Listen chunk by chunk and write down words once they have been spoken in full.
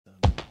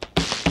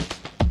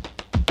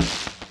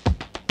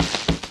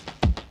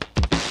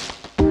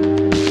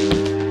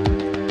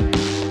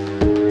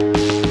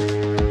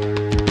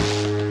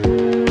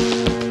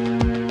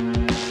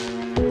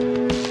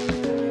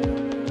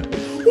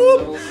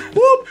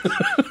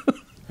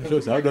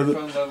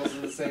Microphone levels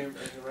are the same.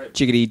 Right.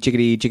 Chickadee,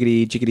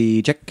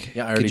 check.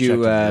 Yeah, I already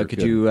checked.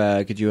 Could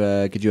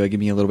you give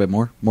me a little bit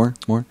more?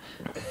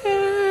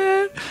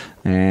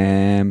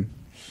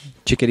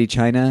 Chickadee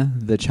China,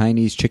 the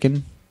Chinese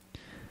chicken.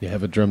 You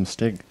have a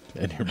drumstick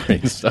and your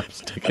brain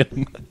stops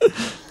ticking.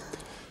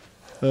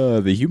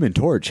 The Human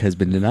Torch has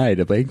been denied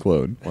a bank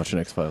loan. Watching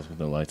X-Files with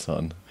no lights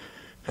on.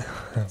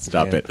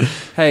 Stop it.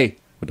 Hey,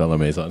 With all the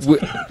Amazons.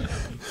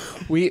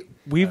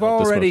 We've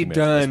already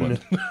done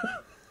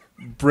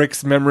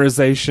Brick's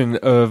memorization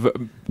of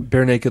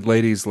Bare Naked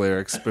Ladies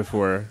lyrics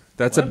before.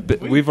 That's a bit.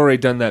 We've already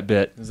done that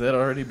bit. Has that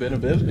already been a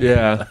bit?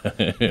 Yeah.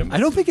 I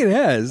don't think it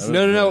has.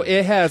 No,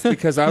 it has,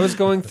 because I was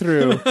going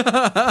through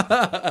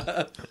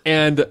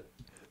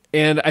and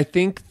I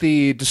think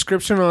the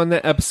description on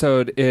the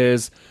episode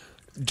is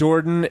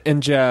Jordan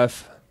and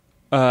Geoff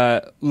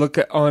look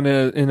on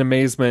in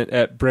amazement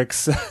at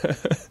Brick's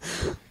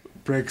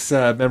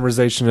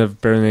memorization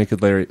of Bare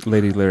Naked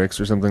Lady lyrics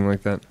or something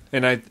like that.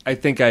 And I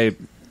think I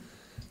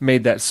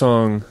made that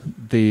song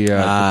the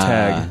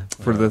tag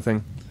for the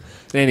thing.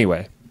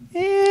 Anyway,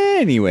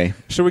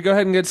 should we go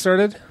ahead and get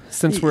started?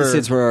 Since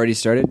we're already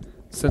started.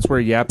 Since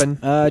we're yapping.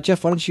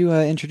 Geoff, why don't you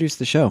introduce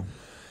the show?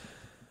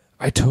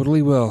 I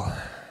totally will.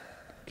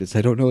 Because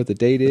I don't know what the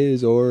date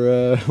is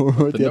or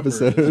what the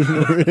episode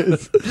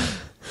is.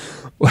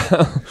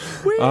 Well,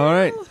 all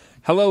right.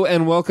 Hello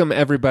and welcome,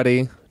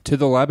 everybody, to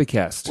the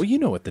Lobbycast. Well, you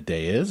know what the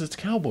day is. It's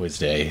Cowboys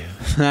Day.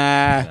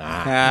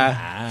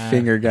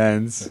 Finger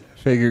guns.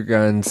 Figure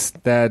guns.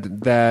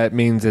 That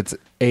means it's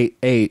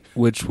 8-8,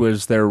 which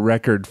was their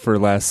record for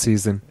last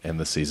season. And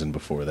the season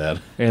before that.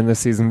 And the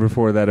season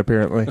before that,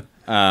 apparently.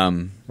 Oh,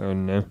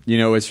 no. You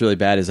know what's really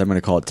bad is I'm going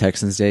to call it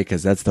Texans Day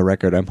because that's the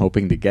record I'm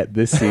hoping to get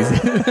this season.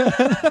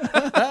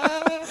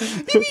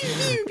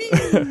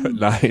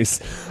 Nice.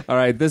 All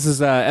right, this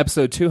is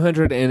episode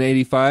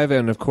 285,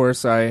 and of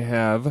course I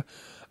have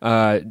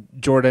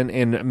Jordan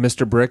and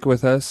Mr. Brick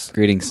with us.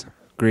 Greetings.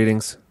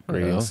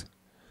 Hello.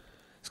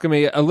 It's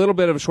going to be a little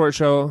bit of a short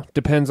show.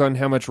 Depends on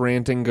how much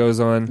ranting goes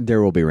on.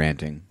 There will be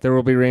ranting.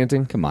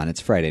 Come on, it's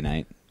Friday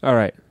night. All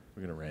right.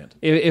 We're going to rant.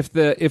 If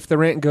the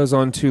rant goes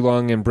on too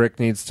long and Brick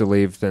needs to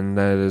leave, then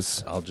that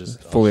is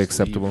fully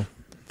acceptable. Leave.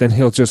 Then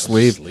he'll just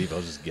leave.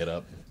 I'll just get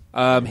up.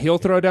 He'll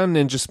throw down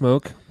Ninja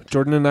Smoke.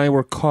 Jordan and I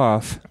will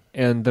cough,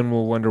 and then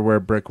we'll wonder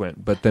where Brick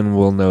went. But then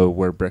we'll know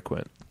where Brick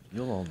went.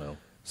 You'll all know.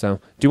 So,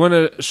 do you want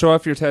to show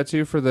off your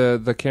tattoo for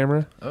the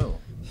camera? Oh.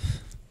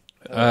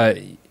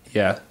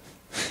 Yeah.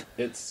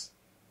 It's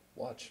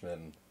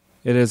Watchmen.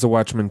 It is a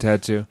Watchman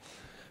tattoo.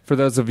 For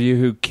those of you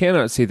who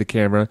cannot see the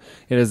camera,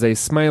 it is a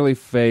smiley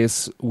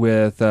face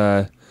with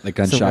a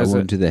gunshot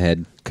wound to the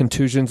head,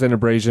 contusions and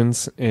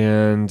abrasions,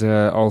 and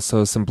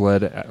also some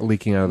blood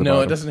leaking out of the bottom.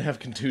 No, it doesn't have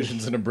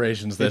contusions and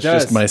abrasions. That's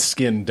just my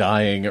skin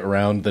dying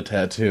around the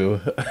tattoo.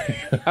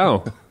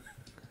 Oh.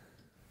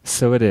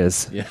 So it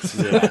is. Yes.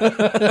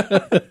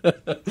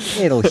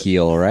 It'll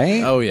heal,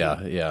 right? Oh,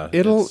 yeah.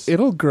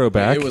 It'll grow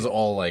back. It was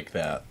all like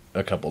that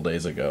a couple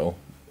days ago.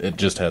 It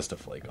just has to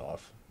flake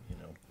off, you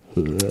know.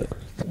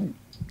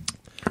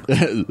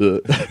 It's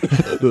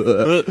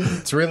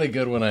really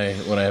good when I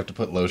have to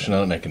put lotion on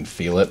it and I can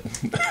feel it.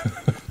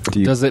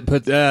 Does it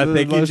put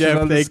thank you,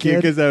 Geoff. Thank you,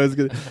 because I was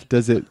gonna.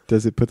 Does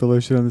it put the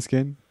lotion on the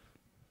skin?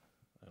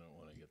 I don't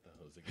want to get the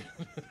hose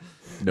again.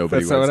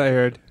 Nobody. That's not what I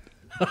heard.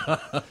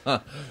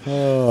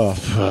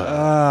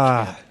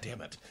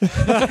 Damn it.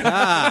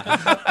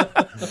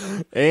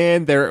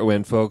 And there it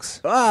went, folks.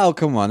 Oh,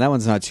 come on. That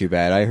one's not too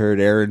bad. I heard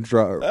Aaron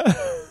draw.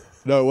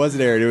 No, it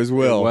wasn't Aaron. It was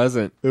Will. It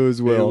wasn't. It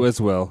was Will. It was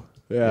Will.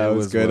 Yeah, it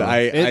was good.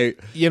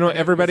 Will.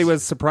 Everybody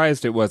was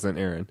surprised it wasn't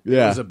Aaron.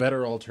 Yeah. It was a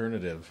better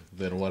alternative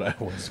than what I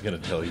was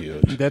going to tell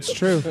you. That's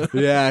true.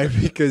 Yeah,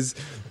 because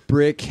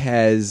Brick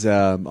has,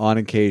 on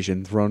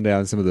occasion, thrown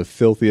down some of the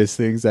filthiest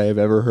things I have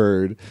ever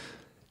heard.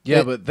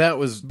 Yeah, but that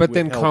was. But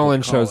then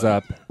Colin shows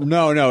up.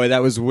 No,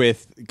 that was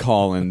with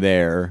Colin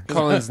there.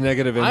 Colin's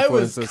negative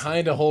influences. I was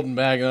kind of holding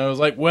back, and I was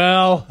like,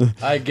 "Well,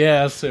 I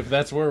guess if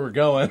that's where we're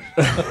going."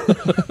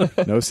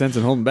 No sense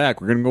in holding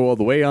back. We're gonna go all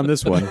the way on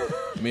this one.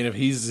 I mean, if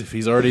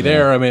he's already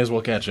there, I may as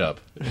well catch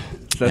up.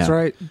 That's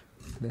right.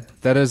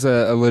 That is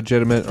a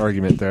legitimate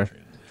argument there.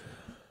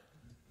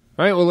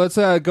 All right, well, let's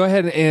go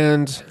ahead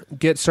and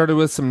get started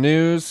with some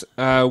news.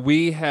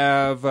 We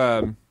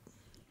have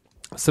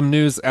some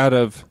news out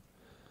of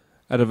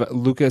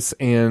Lucas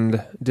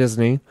and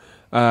Disney.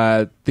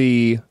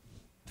 The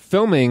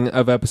filming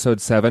of Episode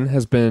 7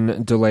 has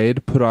been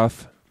delayed, put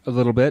off a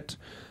little bit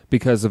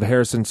because of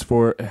Harrison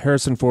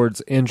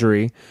Ford's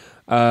injury.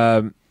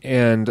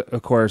 And,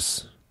 of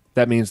course,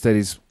 that means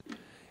that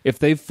if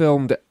they've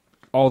filmed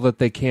all that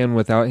they can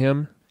without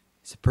him,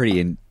 it's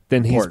pretty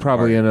then he's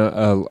probably in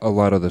a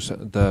lot of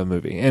the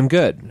movie. And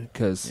good,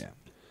 because,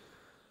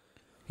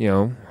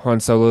 Han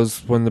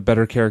Solo's one of the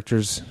better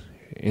characters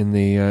in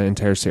the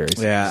entire series.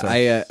 Yeah, so.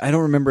 I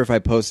don't remember if I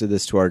posted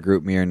this to our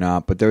group me or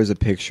not, but there was a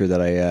picture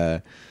that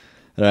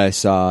I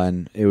saw,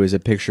 and it was a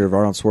picture of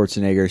Arnold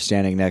Schwarzenegger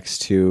standing next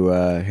to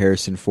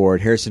Harrison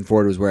Ford. Harrison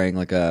Ford was wearing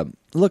like a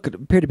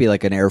appeared to be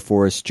like an Air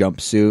Force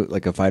jumpsuit,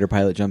 like a fighter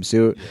pilot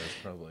jumpsuit. Yeah, it's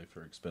probably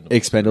for Expendables.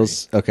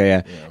 Expendables. Okay,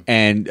 yeah.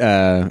 And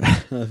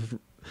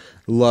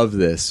love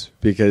this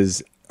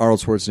because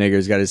Arnold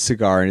Schwarzenegger's got his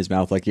cigar in his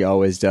mouth like he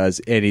always does,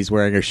 and he's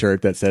wearing a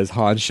shirt that says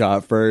Han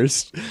shot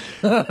first.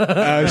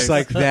 I was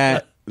like,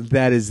 that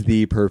is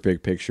the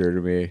perfect picture to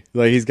me.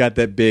 Like, he's got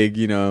that big,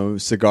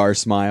 cigar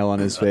smile on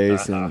his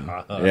face. And,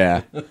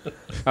 yeah.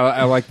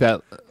 I like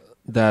that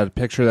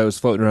picture that was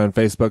floating around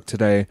Facebook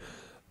today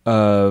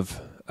of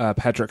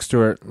Patrick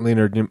Stewart,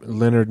 Leonard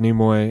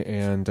Nimoy,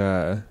 and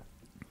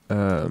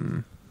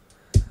I'm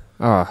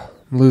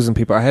losing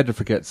people. I had to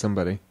forget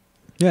somebody.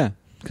 Yeah,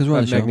 because we're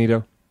on the show.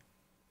 Magneto.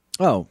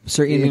 Oh,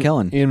 Sir Ian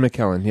McKellen. Ian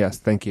McKellen, yes,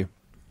 thank you.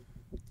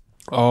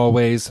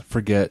 Always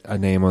forget a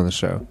name on the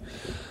show.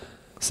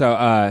 So,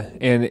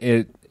 and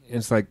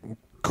it's like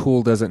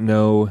cool doesn't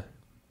know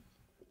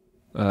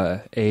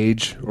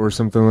age or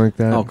something like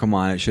that. Oh, come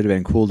on. It should have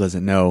been cool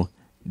doesn't know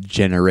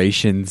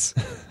generations.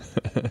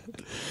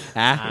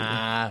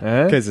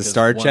 Because of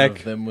Star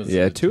Trek.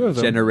 Two of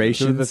them.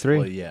 Generations. 2 of the 3.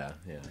 Well, yeah.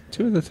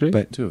 2 of the 3.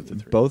 But 2 of the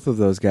 3. both of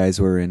those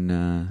guys were in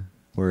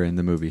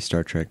the movie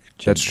Star Trek.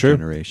 That's true.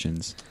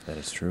 Generations. That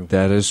is true.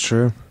 That is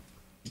true.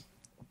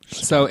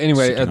 So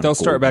anyway, they'll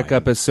start back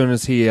up as soon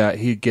as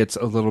he gets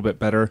a little bit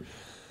better.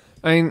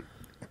 I mean,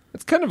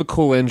 it's kind of a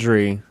cool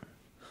injury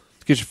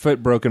to get your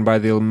foot broken by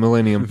the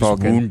Millennium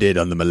Falcon. Wounded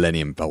on the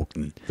Millennium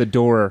Falcon. The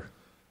door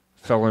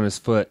fell on his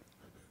foot.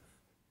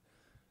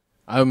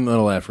 I'm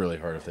gonna laugh really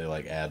hard if they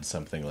add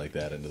something like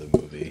that into the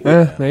movie.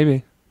 Yeah.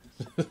 Maybe.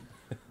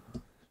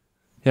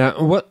 Yeah.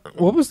 What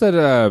was that?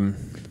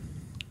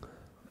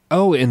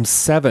 In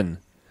 7,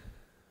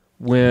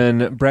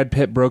 when Brad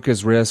Pitt broke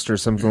his wrist or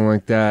something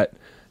like that,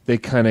 they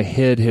kind of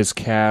hid his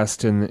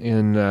cast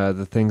in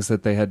the things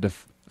that they had to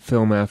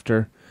film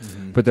after.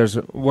 Mm-hmm. But there's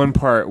one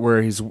part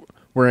where he's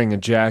wearing a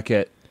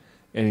jacket,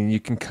 and you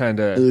can kind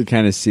of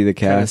see the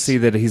cast. Kind of see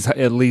that he's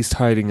at least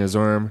hiding his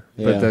arm,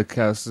 but the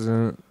cast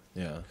isn't.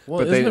 Yeah. Well,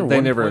 but isn't they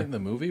there never point in the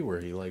movie where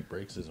he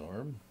breaks his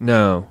arm?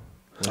 No.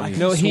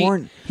 No,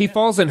 he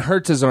falls and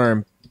hurts his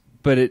arm,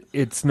 but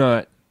it's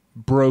not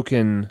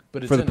broken for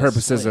the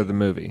purposes of the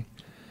movie.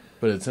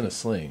 But it's in a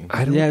sling.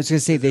 I was going to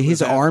say that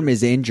his arm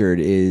is injured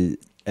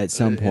at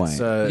some point.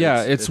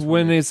 It's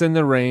when he's in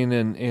the rain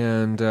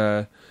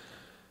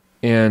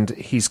and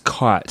he's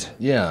caught.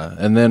 Yeah,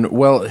 and then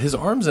his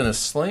arm's in a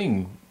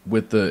sling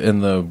with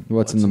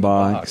what's in the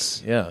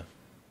box. Yeah.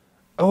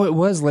 Oh, it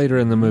was later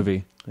in the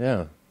movie.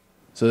 Yeah.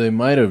 So they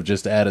might have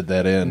just added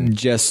that in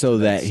just so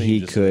that he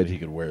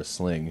could wear a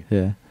sling.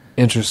 Yeah.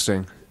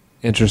 Interesting.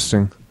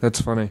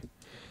 That's funny.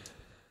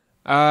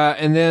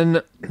 And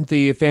then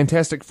the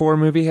Fantastic Four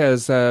movie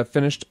has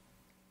finished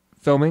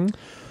filming.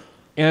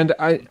 And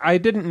I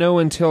didn't know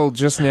until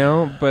just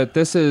now, but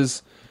this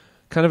is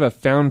kind of a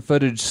found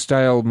footage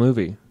style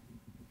movie.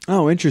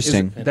 Oh,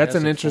 interesting. That's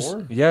an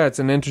it's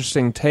an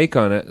interesting take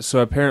on it. So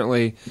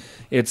apparently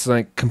it's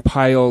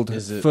compiled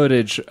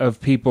footage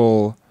of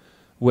people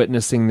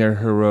witnessing their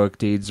heroic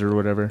deeds or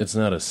whatever. It's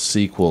not a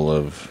sequel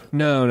of...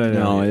 No.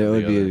 It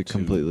would be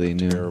completely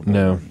new.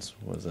 No.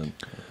 Wasn't.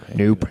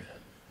 Nope.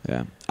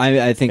 Yeah.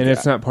 I think... And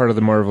it's not part of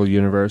the Marvel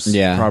Universe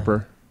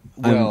proper.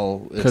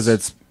 Well, because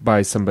it's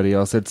by somebody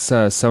else. It's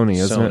Sony,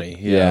 isn't it? Sony,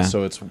 yeah.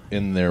 So it's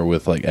in there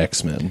with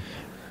X-Men.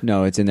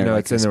 No, it's in there. No,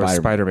 it's in there with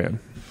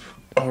Spider-Man.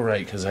 Oh,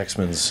 right, because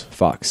X-Men's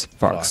Fox,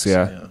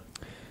 yeah.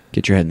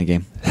 Get your head in the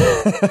game.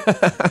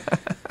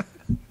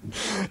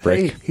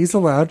 Hey, he's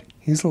allowed.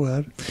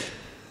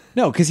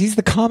 No, because he's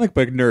the comic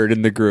book nerd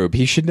in the group.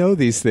 He should know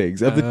these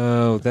things.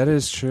 Oh, that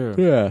is true.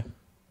 Yeah.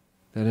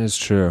 That is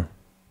true.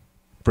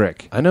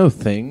 Brick. I know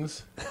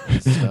things.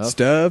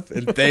 Stuff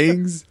and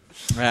things.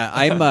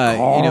 I'm,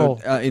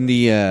 in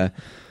the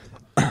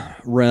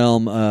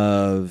realm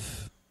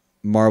of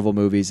Marvel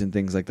movies and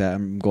things like that.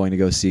 I'm going to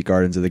go see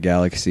Guardians of the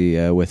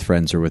Galaxy with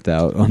friends or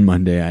without on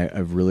Monday.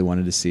 I've really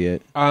wanted to see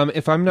it.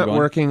 If I'm not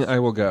working, I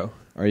will go.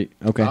 Are you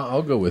okay?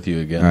 I'll go with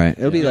you again. All right.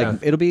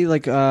 It'll be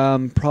like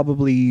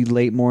probably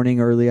late morning,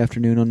 early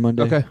afternoon on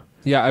Monday. Okay.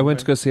 Yeah, I went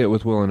to go see it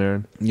with Will and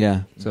Aaron.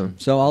 Yeah. So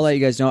I'll let you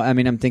guys know. I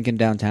mean, I'm thinking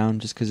downtown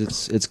just because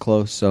it's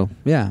close. So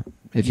yeah,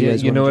 if you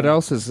guys, you know what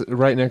else is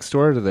right next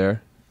door to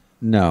there?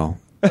 No.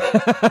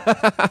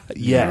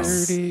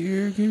 Yes.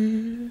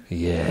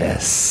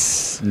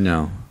 Yes.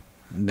 No.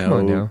 Come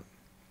on now.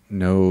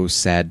 No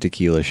sad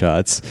tequila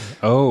shots.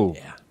 Oh.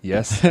 Yeah.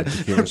 Yes.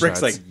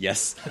 Brick's like,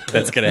 yes,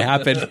 that's gonna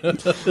happen.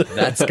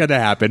 That's gonna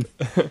happen.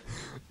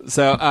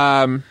 So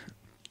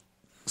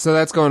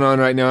that's going on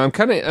right now. I'm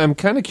kind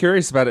of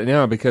curious about it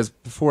now because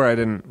before I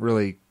didn't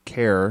really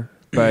care,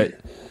 but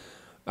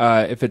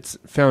if it's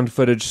found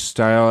footage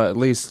style, at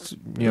least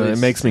it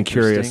makes me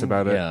curious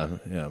about it.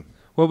 Yeah.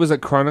 What was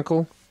it?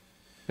 Chronicle?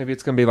 Maybe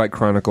it's gonna be like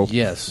Chronicle.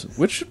 Yes,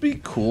 which should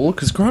be cool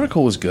because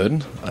Chronicle was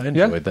good. I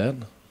enjoyed that.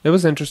 It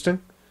was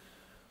interesting.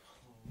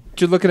 What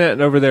you looking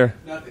at over there?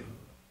 Nothing.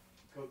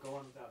 Go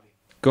on without me.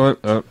 Go on.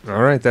 Oh,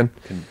 all right then.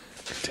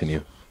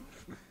 Continue.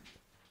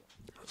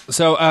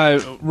 So,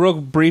 real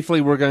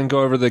briefly, we're going to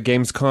go over the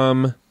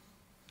GamesCom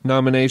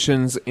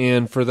nominations,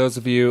 and for those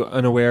of you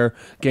unaware,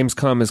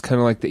 Gamescom is kind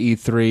of like the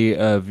E3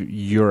 of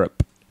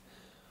Europe.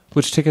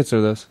 Which tickets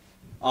are those?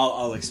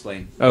 I'll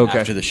explain Okay.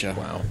 after the show.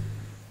 Wow.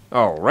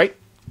 All right.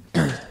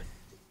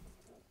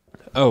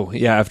 Oh,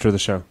 yeah, after the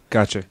show.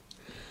 Gotcha.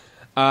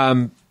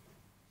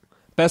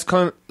 Best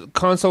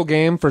console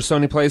game for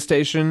Sony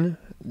PlayStation.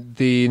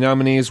 The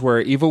nominees were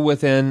Evil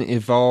Within,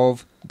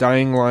 Evolve,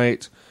 Dying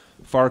Light,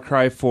 Far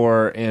Cry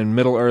 4, and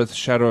Middle-earth: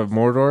 Shadow of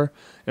Mordor.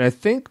 And I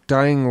think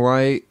Dying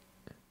Light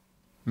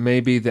may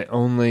be the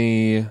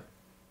only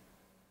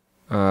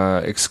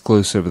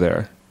exclusive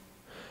there.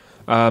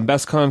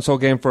 Best console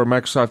game for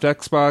Microsoft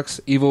Xbox,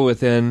 Evil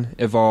Within,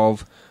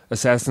 Evolve,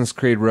 Assassin's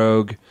Creed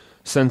Rogue,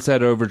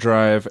 Sunset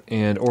Overdrive,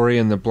 and Ori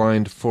and the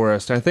Blind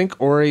Forest. I think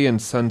Ori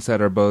and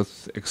Sunset are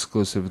both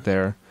exclusive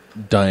there.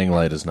 Dying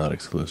Light is not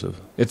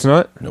exclusive. It's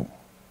not? Nope.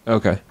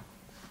 Okay.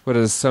 What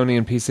is Sony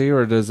and PC,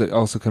 or does it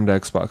also come to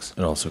Xbox?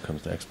 It also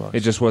comes to Xbox. It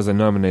just wasn't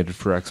nominated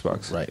for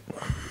Xbox. Right.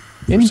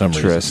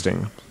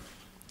 Interesting.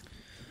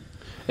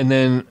 And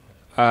then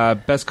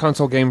best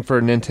console game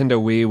for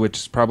Nintendo Wii,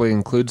 which probably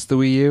includes the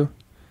Wii U,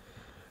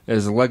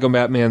 is Lego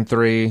Batman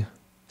 3,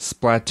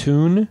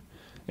 Splatoon,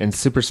 and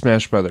Super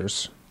Smash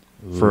Brothers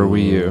for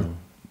Wii U.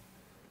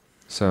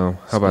 So,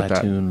 how about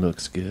that? Splatoon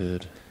looks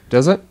good.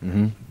 Does it?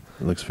 Mm-hmm.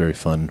 It looks very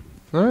fun.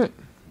 All right.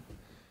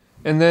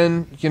 And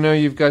then,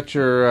 you've got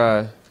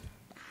your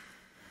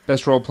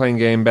best role-playing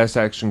game, best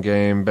action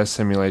game, best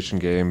simulation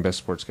game, best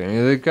sports game.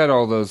 They've got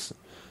all those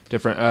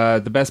different...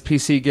 the best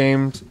PC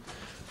games,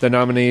 the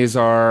nominees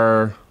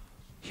are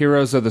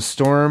Heroes of the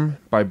Storm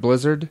by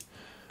Blizzard,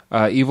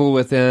 Evil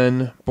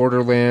Within,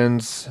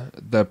 Borderlands,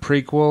 the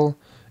prequel,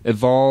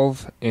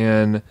 Evolve,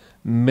 and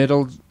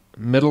Middle-earth: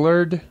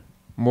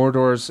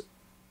 Mordor's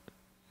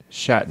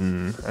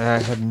Shatten. I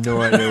have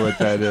no idea what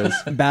that is.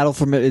 Battle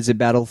for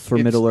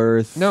Middle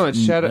Earth? No, it's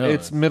Shadow. No.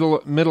 It's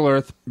Middle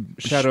Earth: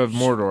 Shadow of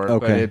Mordor.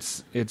 Okay.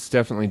 But it's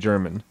definitely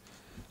German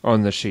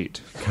on the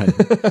sheet.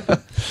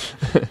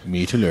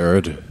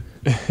 Mittelerde.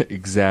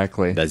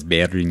 Exactly. That's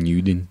Berlin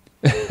Juden.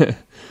 The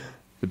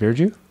Bear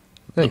Jew.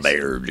 Thanks.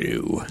 Bear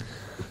Jew.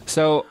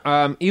 So,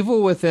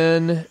 Evil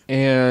Within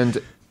and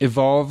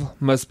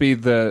Evolve must be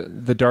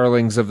the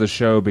darlings of the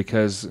show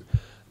because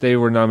they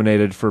were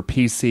nominated for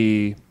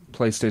PC,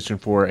 PlayStation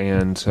 4,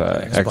 and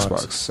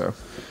Xbox. So,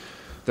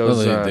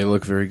 those they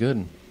look very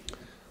good.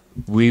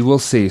 we will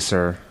see,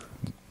 sir.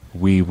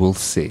 We will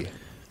see.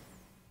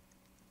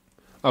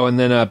 Oh, and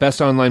then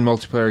best online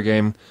multiplayer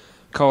game: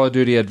 Call of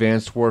Duty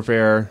Advanced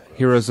Warfare,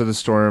 Heroes of the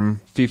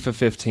Storm, FIFA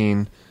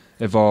 15,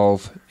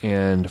 Evolve,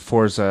 and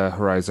Forza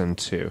Horizon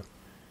 2.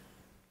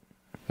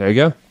 There you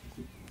go.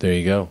 There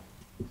you go.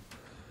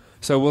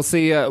 So we'll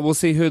see. We'll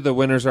see who the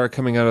winners are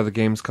coming out of the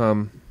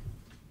Gamescom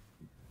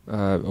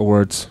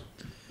awards.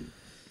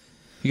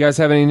 You guys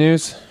have any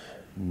news?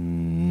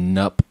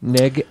 Nope.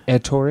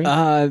 Negatory?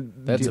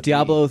 That's a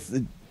Diablo.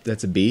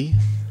 That's a B.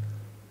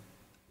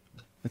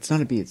 It's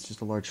not a bee. It's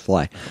just a large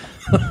fly.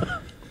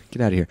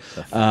 Get out of here.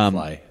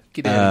 Fly.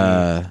 Get out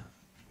of here.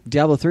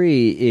 Diablo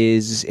 3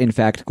 is, in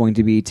fact, going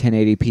to be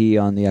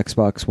 1080p on the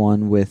Xbox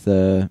One with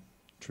a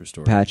True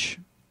story. patch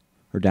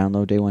or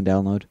download, day one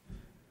download.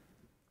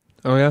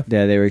 Oh, yeah?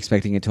 Yeah, they were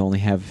expecting it to only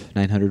have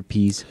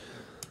 900p's.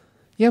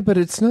 Yeah, but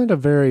it's not a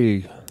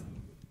very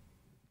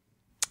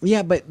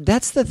Yeah, but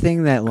that's the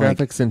thing that like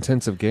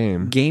graphics-intensive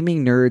game.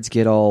 gaming nerds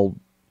get all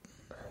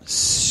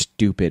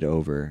stupid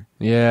over.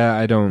 Yeah,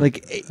 I don't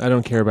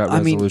care about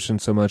I mean, resolution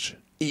so much.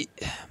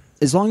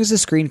 As long as the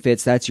screen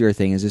fits, that's your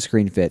thing, is the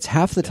screen fits.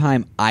 Half the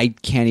time, I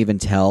can't even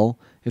tell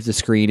if the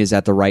screen is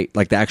at the right,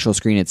 like the actual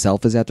screen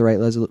itself is at the right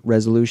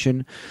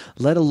resolution,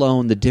 let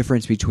alone the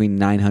difference between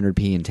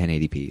 900p and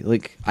 1080p.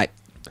 Like,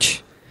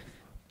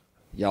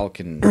 y'all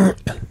can...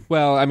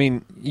 Well, I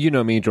mean, you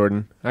know me,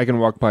 Jordan. I can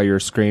walk by your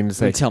screen and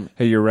say, Tell me.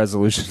 hey, your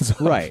resolution's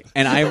off. Right.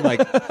 And I'm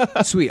like,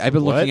 sweet, I've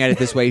been looking at it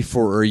this way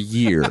for a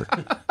year.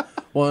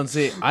 Well, and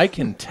see, I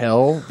can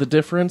tell the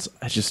difference.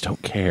 I just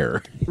don't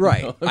care.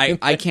 Right.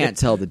 I can't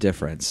tell the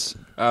difference.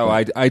 Oh,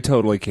 I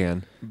totally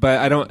can. But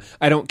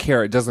I don't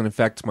care. It doesn't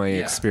affect my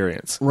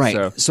experience.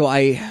 Right. So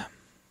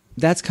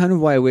that's kind of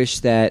why I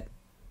wish that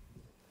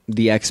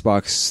the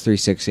Xbox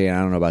 360, and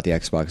I don't know about the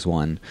Xbox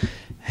One,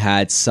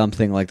 had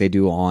something like they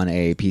do on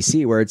a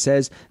PC where it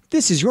says,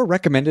 this is your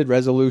recommended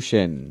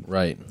resolution.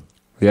 Right.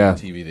 Yeah.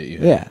 TV that you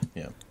Yeah. have.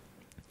 Yeah.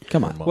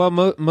 Come on. Well,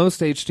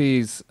 most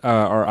HDs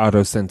are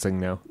auto-sensing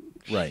now.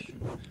 Right.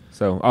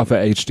 So, off of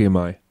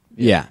HDMI.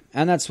 Yeah.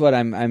 And that's what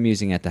I'm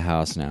using at the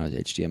house now, is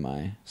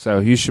HDMI. So,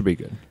 you should be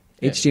good.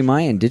 Yeah.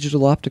 HDMI and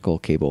digital optical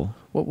cable.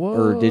 What?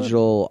 Or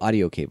digital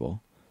audio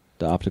cable.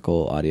 The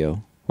optical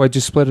audio. Why'd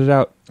you split it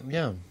out?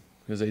 Yeah,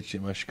 because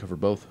HDMI should cover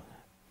both.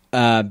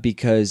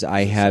 Because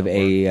I have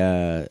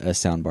a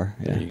sound bar.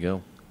 Yeah. There you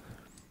go.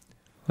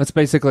 That's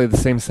basically the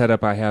same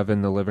setup I have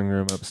in the living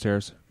room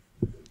upstairs.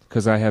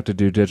 Because I have to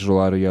do digital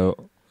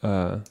audio,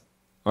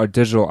 or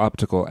digital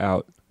optical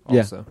out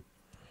also.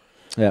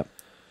 Yeah.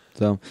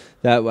 So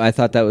I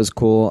thought that was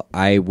cool.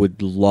 I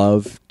would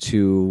love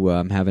to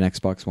have an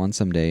Xbox One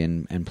someday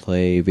and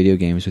play video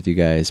games with you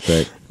guys.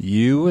 But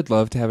You would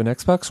love to have an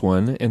Xbox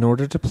One in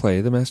order to play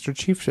the Master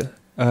Chief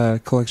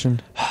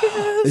collection.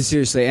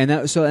 seriously, and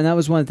that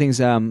was one of the things.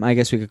 I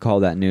guess we could call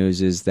that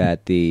news is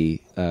that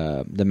the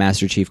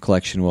Master Chief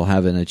collection will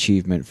have an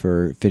achievement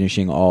for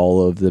finishing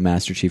all of the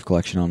Master Chief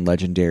collection on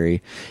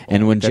Legendary.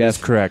 And when That is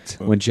correct.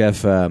 when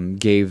Geoff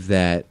gave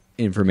that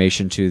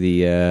information to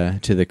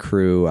the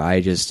crew,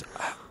 I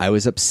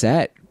was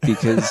upset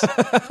because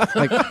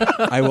like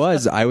I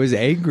was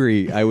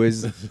angry. I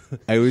was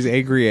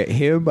angry at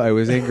him. I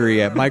was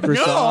angry at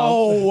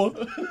Microsoft.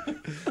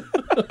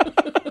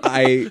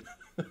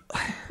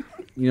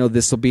 No!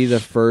 This will be the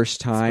first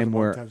time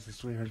where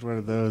One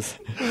of those.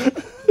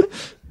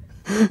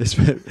 it's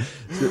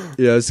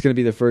going to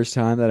be the first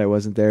time that I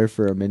wasn't there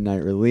for a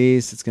midnight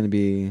release. It's going to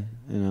be,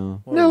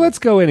 No, let's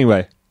go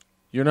anyway.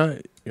 You're not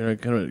gonna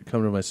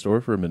come to my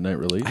store for a midnight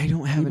release? I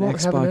don't have You an won't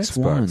have an Xbox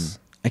One. Xbox.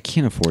 I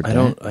can't afford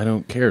that. I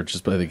don't care.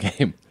 Just play the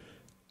game.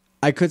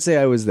 I could say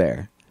I was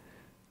there.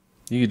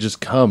 You could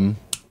just come.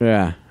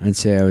 Yeah, I'd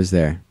say I was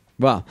there.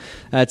 Well,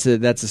 that's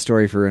a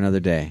story for another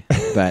day.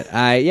 But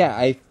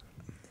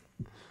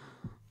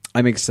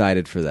I'm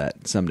excited for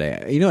that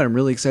someday. You know what I'm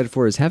really excited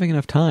for is having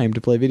enough time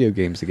to play video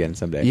games again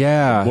someday.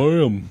 Yeah.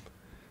 Boom.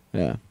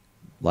 Yeah.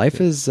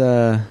 Life is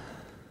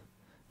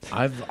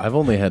I've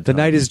only had the time.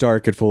 night is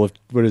dark and full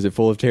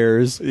of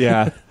terrors.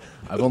 Yeah.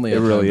 I've only It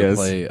had really time to is.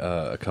 play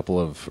a couple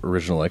of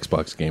original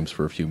Xbox games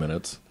for a few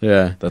minutes.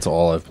 Yeah. That's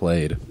all I've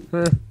played.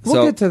 We'll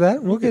So- get to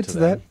that. We'll get to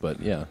that.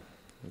 But yeah,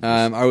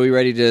 Are we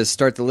ready to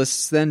start the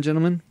lists then,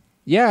 gentlemen?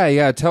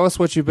 Yeah. Tell us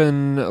what you've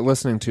been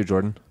listening to,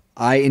 Jordan.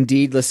 I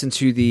indeed listened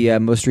to the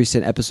most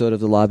recent episode of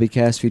the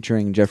Lobbycast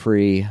featuring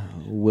Jeffrey,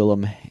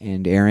 Willem,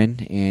 and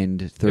Aaron,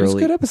 and It was a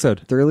thoroughly good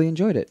episode.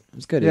 enjoyed it. It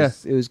was good. Yeah.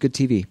 It was good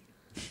TV.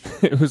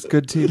 It was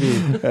good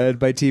TV. And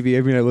by TV,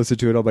 I mean I listened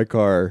to it on my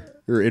car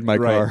or in my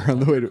Right. car on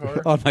the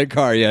way on my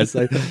car. Yes,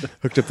 I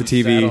hooked up the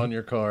TV. sat on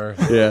your car.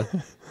 Yeah.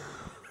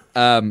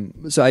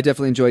 So I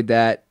definitely enjoyed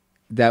that.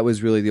 That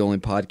was really the only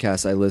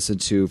podcast I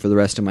listened to for the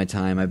rest of my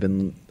time. I've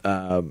been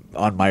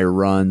on my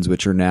runs,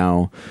 which are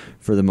now,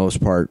 for the most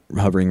part,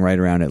 hovering right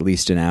around at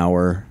least an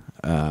hour.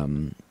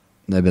 I've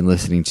been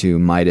listening to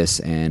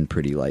Midas and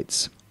Pretty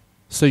Lights.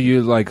 So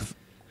you like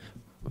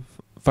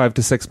 5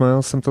 to 6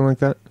 miles, something like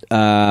that?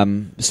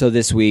 So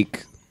this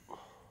week,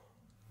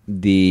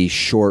 the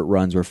short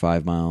runs were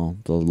 5 mile.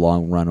 The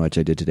long run, which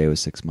I did today,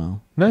 was 6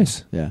 mile.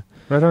 Nice. Yeah.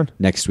 Right on.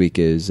 Next week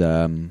is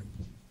a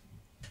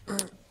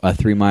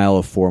 3 mile,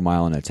 a 4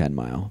 mile, and a 10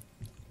 mile.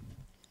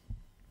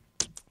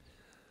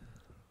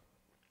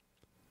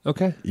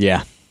 Okay.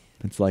 Yeah,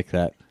 it's like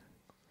that.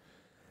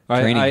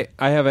 I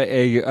have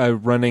a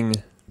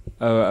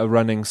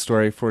running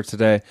story for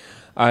today.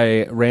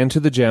 I ran to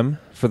the gym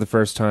for the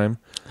first time.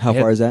 How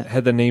far is that?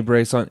 Had the knee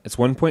brace on. It's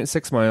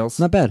 1.6 miles.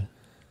 Not bad.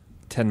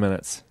 10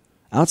 minutes.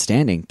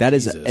 Outstanding. That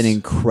is Jesus. an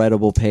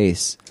incredible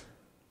pace.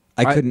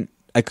 I couldn't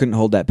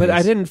hold that pace. But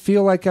I didn't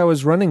feel like I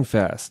was running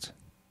fast.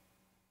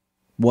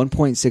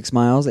 1.6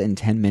 miles in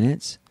 10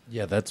 minutes?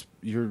 Yeah,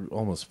 you're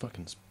almost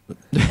fucking.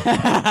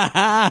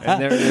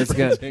 And there it is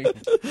again.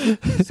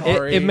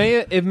 Sorry. It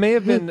may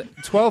have been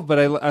 12, but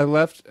I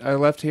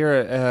left here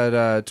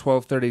at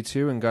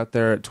 12:32 and got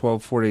there at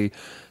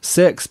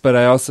 12:46. But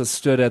I also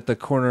stood at the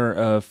corner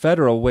of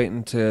Federal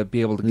waiting to be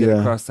able to get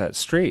across that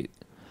street.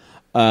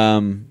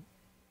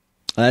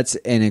 That's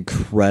an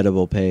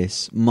incredible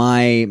pace.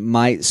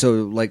 So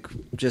like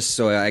just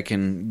so I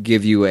can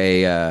give you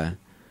a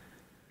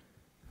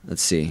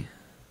let's see.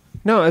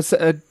 No, it's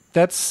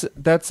that's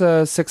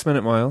a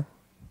 6-minute mile.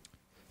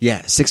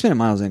 Yeah, 6 minute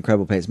mile is an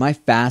incredible pace. My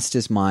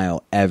fastest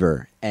mile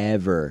ever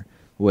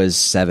was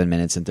 7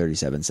 minutes and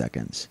 37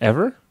 seconds.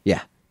 Ever?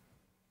 Yeah.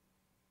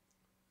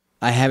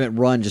 I haven't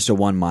run just a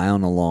 1 mile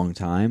in a long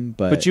time,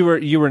 but you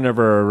were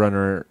never a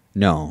runner.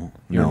 no,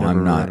 You were never I'm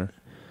a not. runner.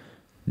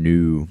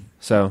 No.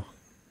 So, Nope,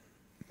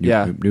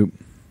 yeah. Nope.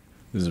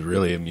 This is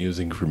really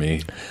amusing for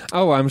me.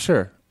 Oh, I'm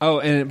sure. Oh,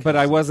 but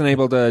I wasn't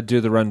able to do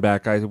the run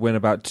back. I went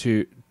about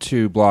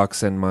two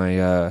blocks and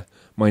my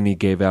knee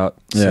gave out.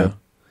 So. Yeah.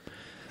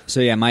 So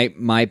yeah,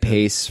 my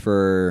pace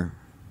for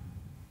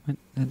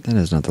that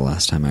is not the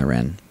last time I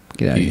ran.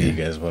 Get out of You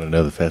here. guys want to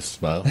know the fastest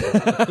mile?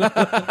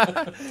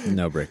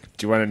 No brick.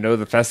 Do you want to know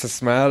the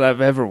fastest mile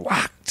I've ever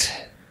walked?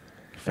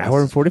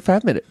 Hour and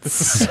 45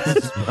 minutes.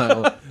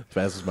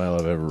 Fastest mile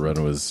I've ever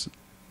run was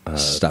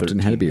Stopped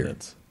and had a 13 beer.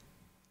 minutes.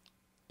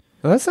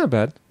 Well, that's not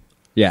bad.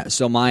 Yeah.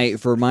 So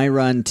for my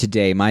run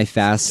today, my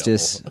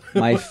fastest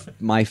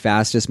my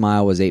fastest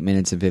mile was 8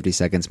 minutes and 50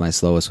 seconds. My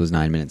slowest was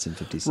 9 minutes and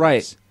 50 seconds.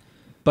 Right.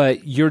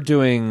 But you're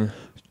doing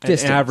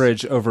Distance. an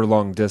average over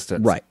long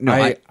distance. Right.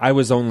 No, I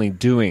was only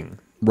doing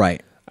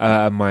Right.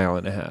 a mile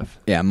and a half.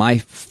 Yeah, my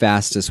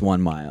fastest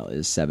 1 mile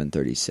is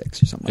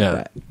 7:36 or something Yeah.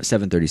 like that.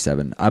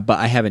 7:37. But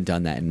I haven't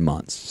done that in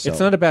months. So. It's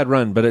not a bad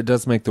run, but it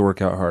does make the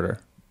workout harder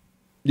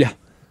Yeah,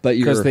 but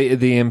because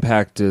the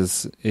impact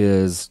is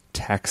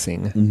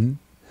taxing.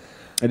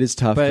 it is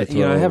tough. But to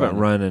throw I haven't around.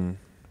 run in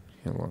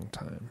a long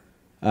time.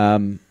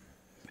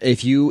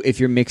 If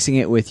you're mixing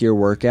it with your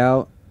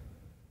workout,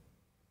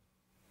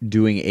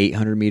 doing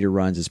 800-meter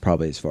runs is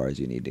probably as far as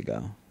you need to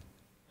go.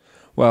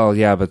 Well,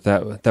 yeah, but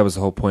that was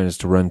the whole point, is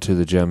to run to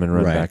the gym and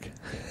run back,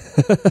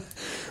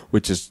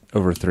 which is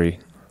over 3.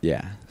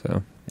 Yeah.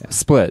 So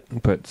split,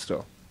 but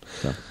still.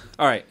 So.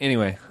 All right.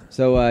 Anyway,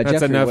 so that's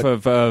Jeffrey,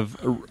 enough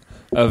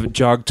of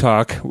jog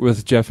talk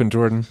with Geoff and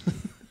Jordan.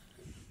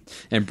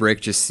 And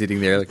Brick just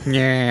sitting there like,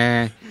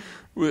 yeah.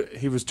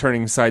 He was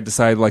turning side to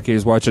side like he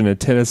was watching a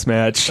tennis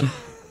match.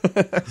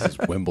 This is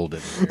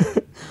Wimbledon.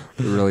 It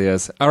really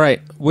is. All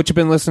right. What you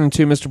been listening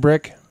to, Mr.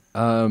 Brick?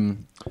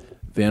 Van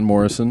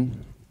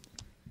Morrison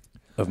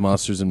of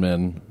Monsters and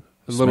Men.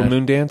 A Little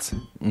Moon Dance?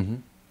 Mm-hmm.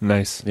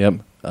 Nice.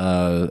 Yep.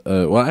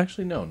 Well,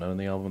 actually, no, not on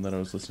the album that I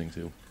was listening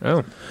to.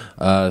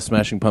 Oh.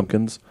 Smashing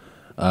Pumpkins,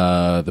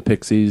 the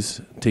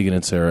Pixies, Tegan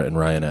and Sarah, and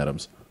Ryan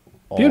Adams.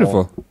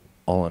 Beautiful.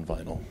 All on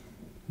vinyl.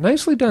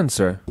 Nicely done,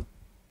 sir.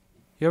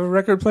 You have a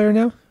record player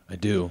now? I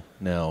do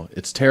now.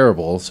 It's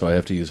terrible, so I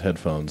have to use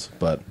headphones,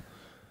 but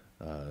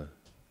I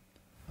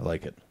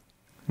like it.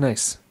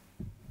 Nice.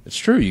 It's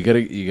true. You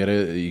gotta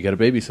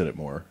babysit it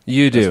more.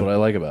 You do. That's what I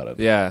like about it.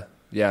 Yeah.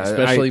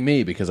 Especially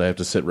me, because I have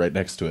to sit right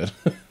next to it.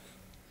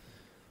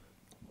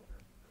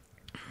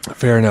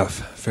 Fair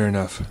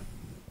enough.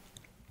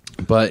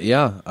 But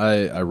yeah,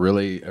 I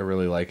really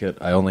like it.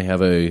 I only have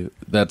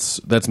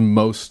that's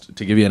most,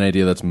 to give you an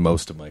idea, that's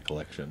most of my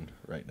collection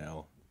right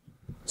now.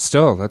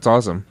 Still, that's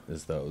awesome.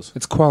 Is those.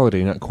 It's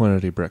quality, not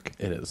quantity, Brick.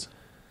 It is.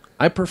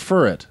 I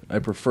prefer it.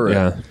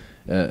 Yeah.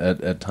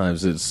 At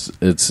times it's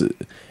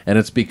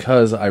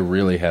because I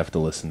really have to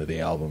listen to the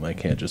album. I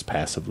can't just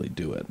passively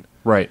do it.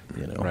 Right.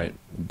 Right.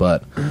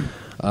 But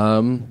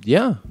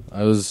yeah,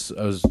 it was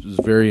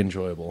very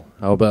enjoyable.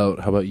 How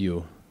about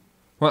you?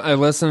 Well, I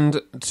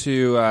listened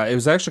to it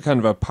was actually kind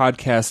of a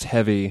podcast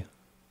heavy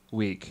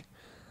week.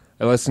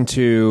 I listened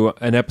to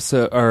an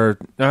episode, or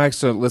I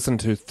actually listened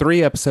to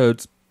 3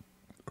 episodes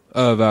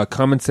of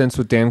Common Sense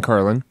with Dan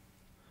Carlin.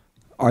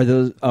 Are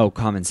those... Oh,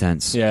 Common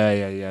Sense.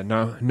 Yeah.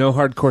 No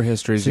hardcore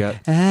histories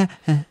yet.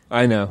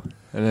 I know.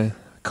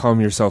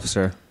 Calm yourself,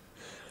 sir.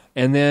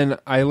 And then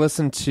I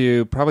listened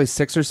to probably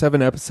 6 or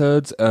 7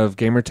 episodes of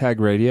Gamertag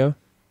Radio.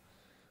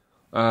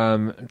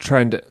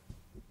 Trying to...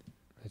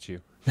 That's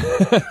you.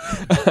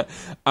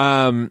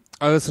 I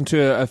listened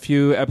to a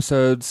few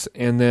episodes,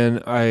 and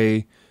then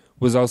I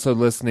was also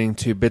listening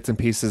to bits and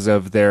pieces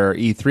of their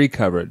E3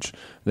 coverage.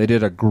 They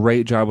did a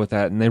great job with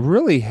that, and they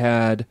really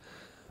had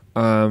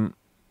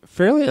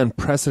fairly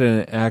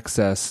unprecedented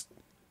access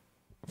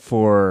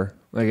for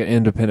like an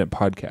independent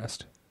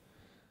podcast.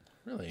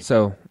 Really?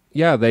 So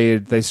yeah,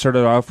 they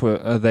started off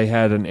with they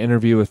had an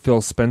interview with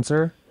Phil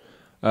Spencer,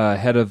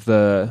 head of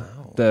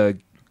the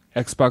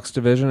Xbox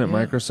division at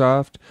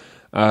Microsoft.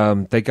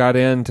 They got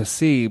in to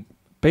see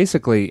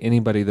basically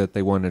anybody that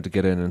they wanted to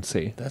get in and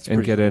see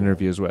and get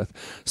interviews with.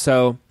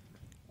 So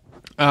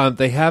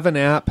they have an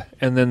app,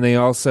 and then they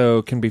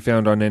also can be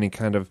found on any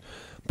kind of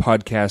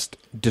podcast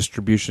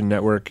distribution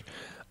network.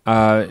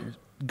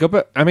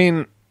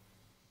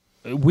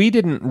 We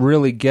didn't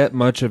really get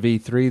much of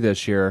E3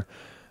 this year,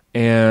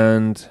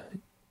 and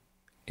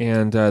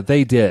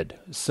they did.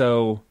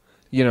 So,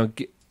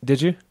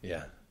 did you?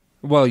 Yeah.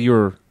 Well,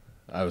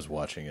 I was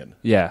watching it.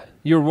 Yeah,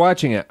 you were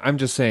watching it. I'm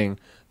just saying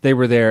they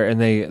were there,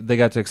 and they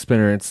got to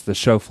experience the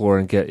show floor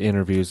and get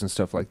interviews and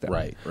stuff like that.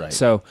 Right.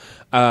 So,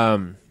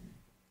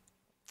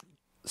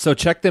 so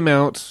check them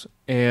out,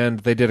 and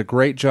they did a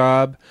great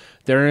job.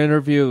 Their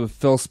interview with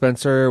Phil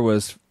Spencer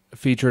was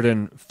featured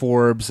in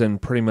Forbes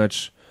and pretty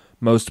much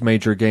most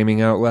major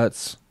gaming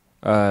outlets,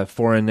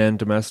 foreign and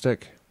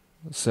domestic.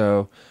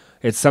 So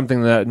it's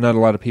something that not a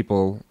lot of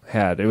people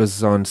had. It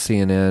was on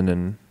CNN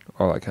and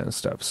all that kind of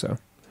stuff. So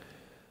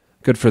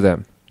good for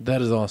them.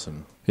 That is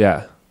awesome.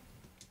 Yeah.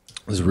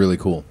 It was really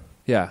cool.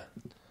 Yeah.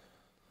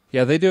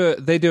 Yeah, they do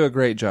a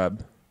great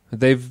job.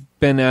 They've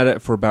been at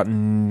it for about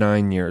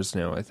 9 years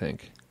now, I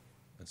think.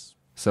 It's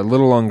a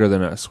little longer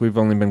than us. We've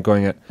only been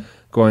going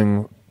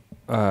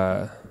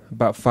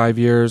about 5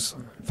 years,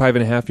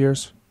 5.5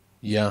 years.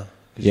 Yeah.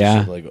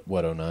 Yeah. Like,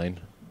 what, 09?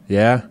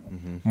 Yeah.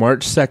 Mm-hmm.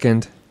 March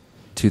 2nd,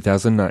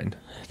 2009.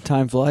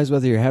 Time flies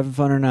whether you're having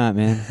fun or not,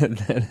 man.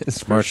 That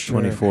is March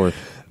sure. 24th.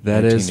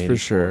 That is for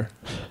sure.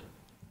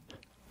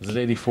 Was it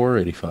 84 or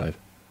 85?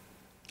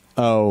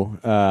 Oh,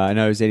 I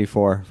know it was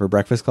 84 for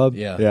Breakfast Club.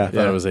 Yeah. I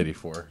thought it was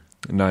 84.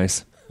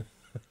 Nice.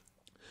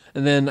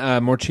 And then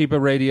more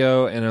Cheapa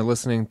Radio, and are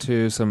listening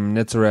to some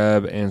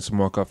Nitzareb and some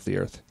Walk Off the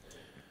Earth.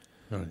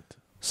 All right.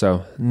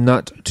 So,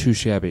 not too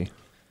shabby.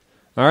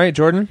 All right,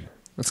 Jordan,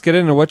 let's get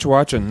into what you're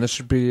watching. This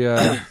should be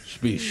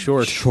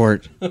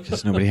short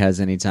because nobody has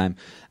any time.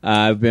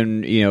 I've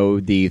been,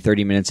 the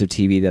 30 minutes of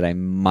TV that I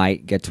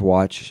might get to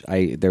watch.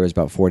 There was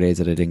about 4 days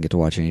that I didn't get to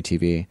watch any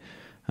TV.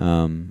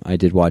 I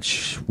did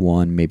watch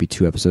 1, maybe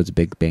 2 episodes of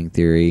Big Bang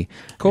Theory.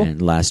 Cool. And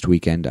last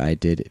weekend I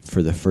did,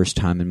 for the first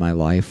time in my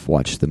life,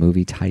 watch the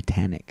movie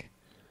Titanic.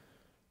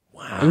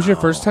 Wow. It was your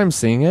first time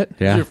seeing it?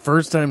 Yeah. It was your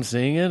first time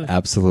seeing it?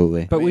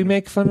 Absolutely. But we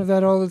make fun of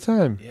that all the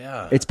time.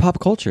 Yeah. It's pop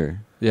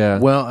culture. Yeah.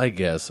 Well, I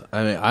guess.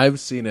 I mean, I've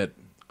seen it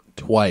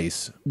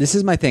twice. This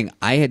is my thing.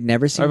 I had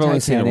never seen I've Titanic. only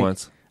seen it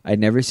once. I'd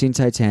never seen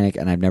Titanic,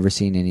 and I've never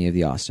seen any of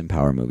the Austin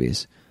Power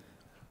movies.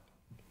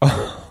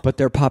 But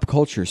they're pop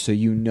culture, so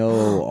you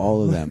know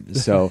all of them.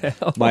 So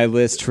my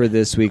list for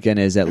this weekend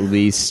is at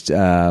least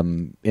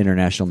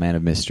International Man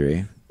of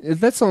Mystery.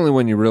 That's the only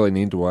one you really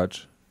need to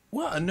watch.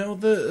 Well, no,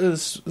 the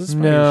Spider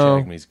No.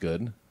 Shag Me's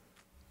good.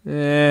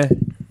 Eh.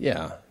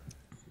 Yeah.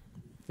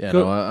 Yeah,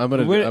 no, I'm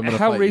gonna.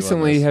 How fight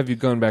recently you on this. have you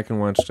gone back and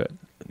watched it?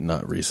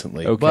 Not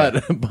recently,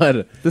 Okay.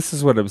 but This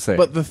is what I'm saying.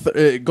 but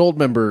the Gold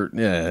Member,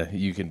 yeah,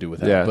 you can do with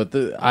that. Yeah. But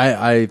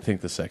I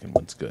think the second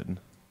one's good.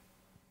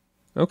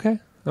 Okay.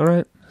 All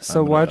right.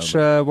 So I'm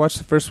gonna- watch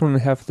the first one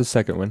and half of the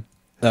second one.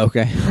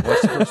 Okay.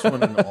 Watch the first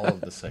one and all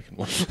of the second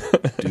one.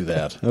 Do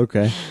that.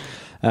 Okay.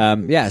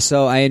 Yeah,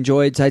 so I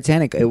enjoyed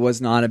Titanic. It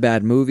was not a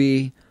bad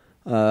movie.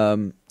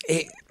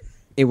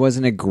 It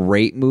wasn't a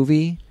great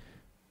movie,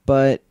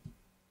 but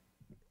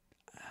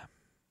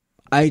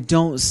I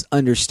don't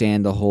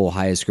understand the whole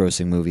highest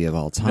grossing movie of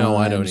all time. No,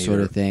 I don't sort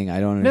either. of thing. I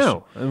don't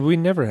understand. No, we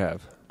never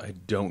have. I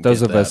don't. Those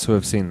get of us that. who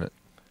have seen it.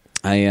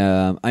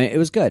 It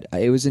was good.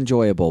 It was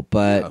enjoyable,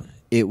 but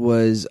it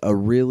was a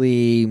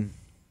really.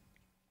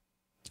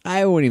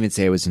 I wouldn't even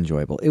say it was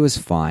enjoyable. It was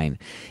fine.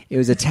 It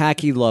was a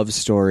tacky love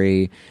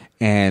story,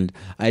 and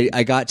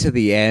I got to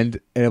the end,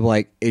 and I'm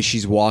like, as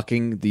she's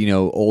walking,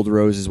 old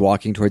Rose is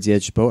walking towards the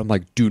edge of the boat. I'm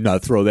like, do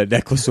not throw that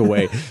necklace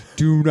away.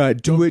 Do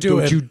not do it.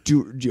 Don't you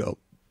do.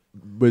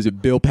 Was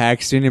it Bill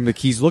Paxton? I'm like,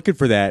 he's looking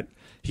for that.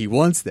 He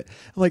wants that.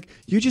 I'm like,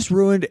 you just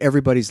ruined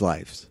everybody's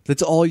lives.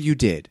 That's all you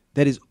did.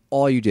 That is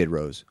all you did,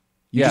 Rose.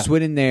 You just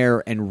went in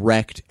there and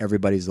wrecked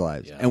everybody's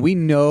lives. Yeah. And we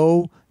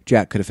know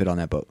Jack could have fit on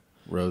that boat.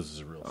 Rose is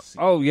a real.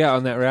 Oh yeah,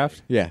 on that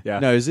raft. Yeah. Yeah.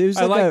 No, it was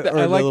I like like the,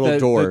 I like little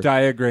door. the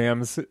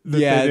diagrams. that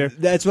Yeah, they do,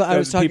 that's what I that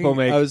was talking. people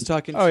make. I was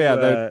talking. Oh to,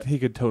 yeah, he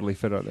could totally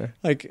fit on there.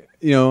 like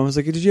I was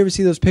like, did you ever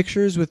see those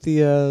pictures with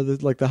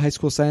the high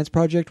school science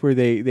project where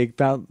they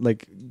found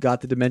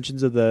got the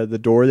dimensions of the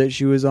door that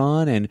she was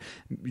on and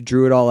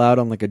drew it all out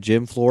on like a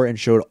gym floor and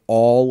showed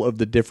all of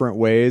the different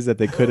ways that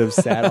they could have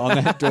sat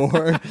on that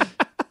door. I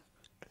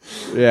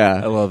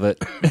Yeah, love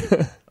it.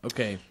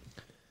 Okay,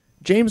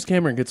 James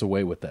Cameron gets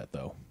away with that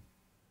though.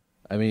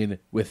 I mean,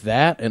 with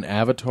that and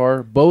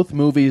Avatar, both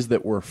movies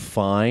that were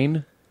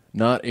fine,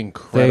 not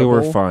incredible. They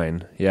were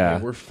fine. Yeah.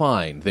 They were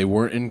fine. They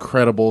weren't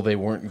incredible. They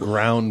weren't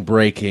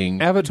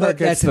groundbreaking. Avatar But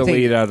gets that's the the thing.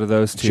 lead out of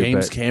those two.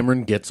 James but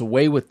Cameron gets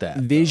away with that.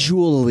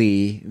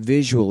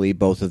 visually,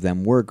 both of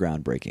them were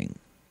groundbreaking.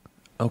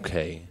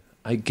 Okay,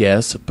 I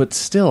guess, but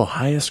still,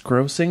 highest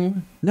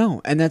grossing?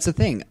 No, and that's the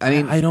thing. I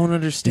mean, I don't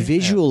understand.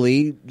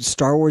 visually,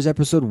 Star Wars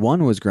Episode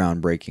 1 was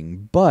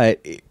groundbreaking,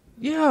 but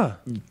Yeah.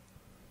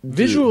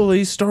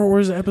 Visually, Star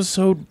Wars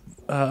Episode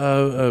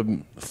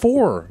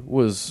 4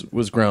 was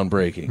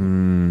groundbreaking.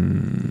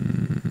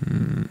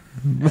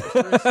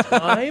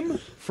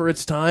 For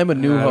its time, A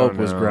New I Hope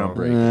don't was know.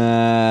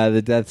 groundbreaking.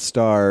 the Death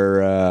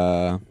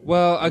Star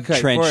well, okay,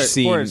 trench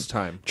scene. for its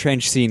time.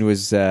 Trench scene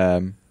was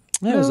it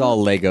was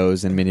all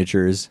Legos and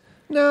miniatures.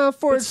 No,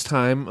 for its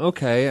time.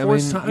 Okay, I For mean,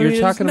 its time- I you're mean,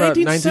 it's talking about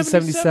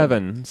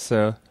 1977. 1977.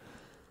 So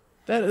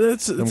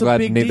That's I'm a glad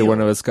big neither deal. one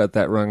of us got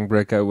that wrong,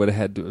 Brick. I would have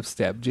had to have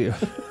stabbed you.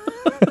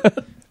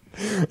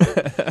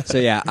 So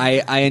yeah,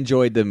 I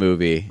enjoyed the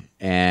movie,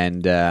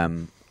 and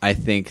I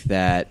think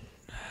that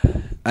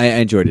I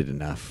enjoyed it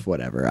enough.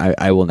 Whatever,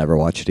 I will never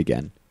watch it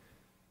again.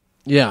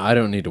 Yeah, I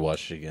don't need to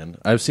watch it again.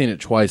 I've seen it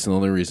twice, and the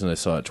only reason I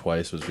saw it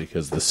twice was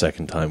because the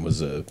second time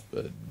was a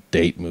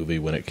date movie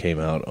when it came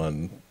out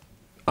on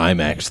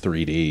IMAX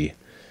 3D.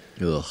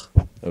 Ugh.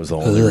 That was the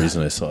only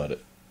reason I saw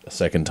it a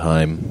second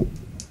time.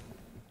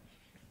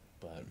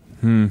 But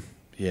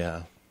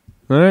yeah,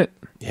 All right.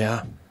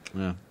 yeah.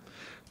 Yeah.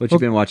 What you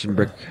been watching,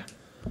 Brick?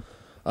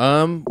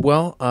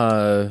 Well,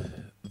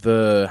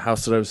 the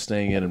house that I was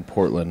staying in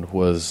Portland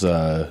was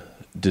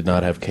did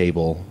not have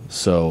cable,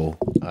 so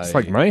It's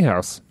like my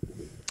house.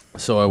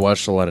 so I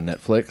watched a lot of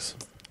Netflix.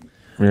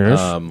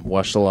 Yes.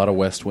 Watched a lot of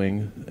West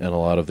Wing and a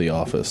lot of The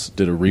Office.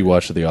 Did a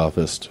rewatch of The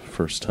Office,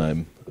 first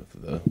time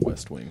of the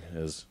West Wing,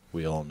 as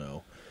we all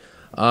know.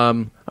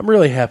 I'm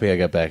really happy I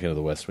got back into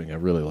the West Wing. I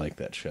really like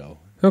that show.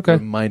 Okay. It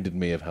reminded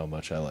me of how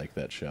much I like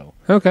that show.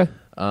 Okay.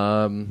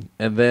 And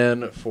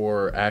then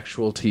for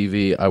actual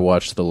TV, I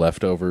watched The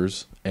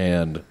Leftovers,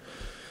 and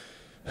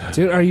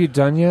Dude, are you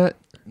done yet?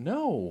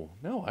 no,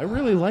 I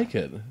really like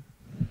it.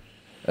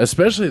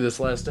 Especially this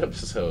last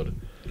episode.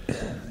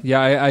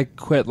 Yeah, I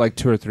quit like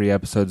 2 or 3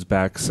 episodes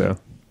back, so.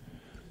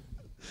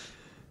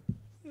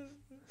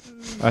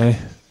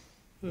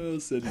 I'll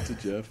send it to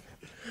Geoff.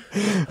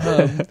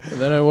 And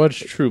then I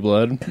watched True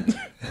Blood,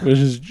 which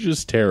is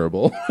just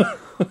terrible.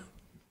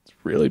 It's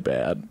really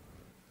bad.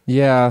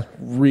 Yeah.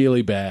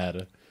 Really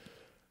bad.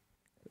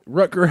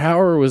 Rutger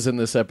Hauer was in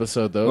this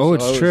episode, though. Oh,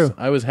 it's true.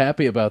 I was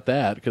happy about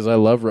that because I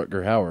love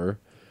Rutger Hauer.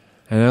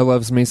 And I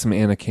loves me some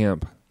Anna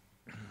Camp.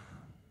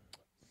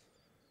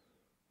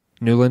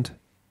 Newland?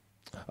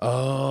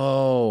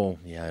 Oh,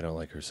 yeah, I don't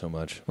like her so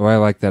much. Oh, I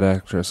like that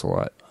actress a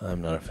lot.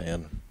 I'm not a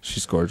fan.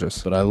 She's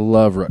gorgeous. But I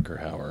love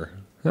Rutger Hauer.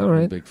 All I'm a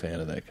right. big fan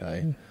of that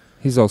guy.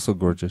 He's also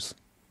gorgeous.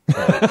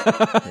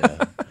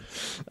 Yeah.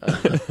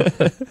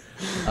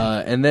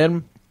 And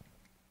then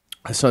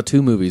I saw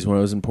 2 movies. When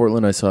I was in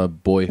Portland, I saw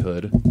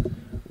Boyhood,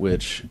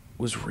 which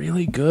was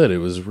really good. It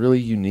was really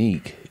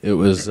unique. It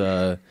was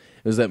that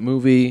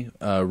movie.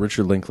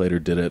 Richard Linklater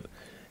did it,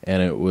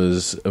 and it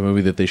was a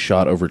movie that they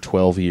shot over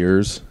 12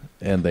 years,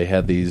 and they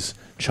had these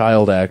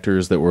child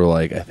actors that were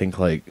I think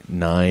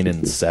 9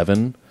 and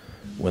 7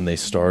 when they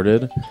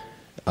started.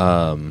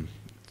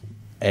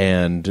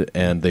 And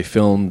they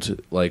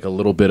filmed a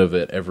little bit of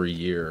it every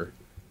year.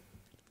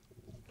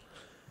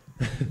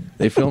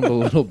 They filmed a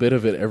little bit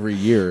of it every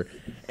year,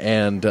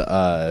 and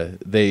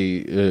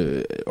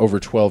they over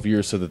 12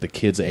 years so that the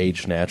kids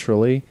aged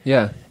naturally.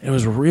 Yeah. And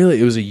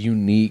it was a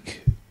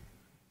unique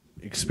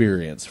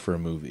experience for a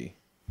movie.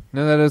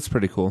 No, that is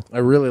pretty cool. I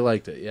really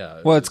liked it.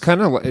 Yeah. Well, it's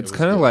kind of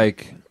good.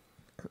 like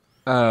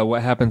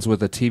what happens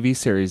with a TV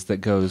series that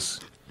goes,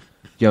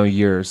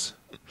 years.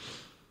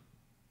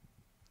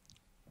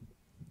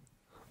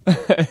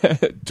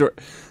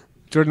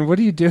 Jordan, what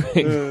are you doing?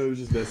 I was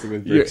just messing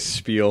with Rick's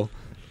spiel.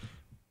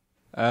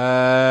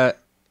 That's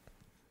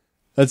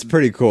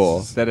pretty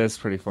cool. That is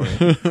pretty funny.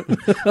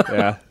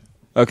 Yeah.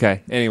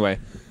 Okay. Anyway,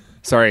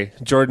 sorry.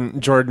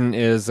 Jordan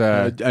is.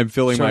 I'm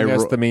filling my showing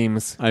us the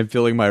memes. I'm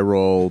filling my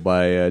role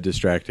by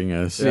distracting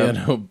us. Yeah,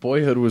 no,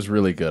 Boyhood was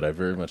really good. I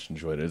very much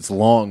enjoyed it. It's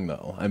long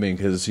though. I mean,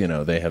 because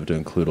they have to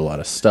include a lot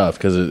of stuff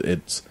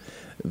because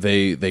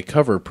they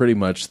cover pretty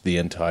much the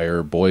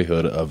entire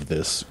boyhood of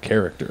this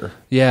character.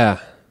 Yeah.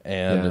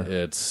 And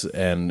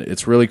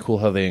it's really cool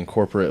how they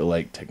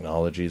incorporate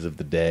technologies of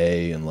the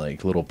day and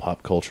little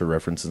pop culture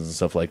references and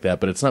stuff like that,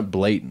 but it's not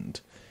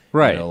blatant.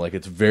 Right.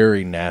 It's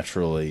very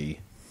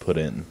naturally put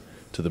in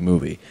to the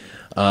movie.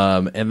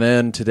 And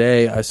then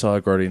today I saw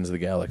Guardians of the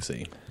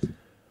Galaxy.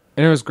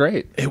 And it was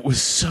great. It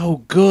was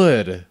so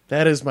good.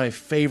 That is my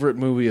favorite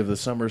movie of the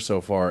summer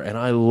so far, and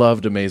I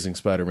loved Amazing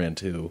Spider-Man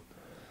 2.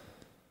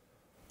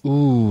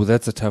 Ooh,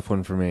 that's a tough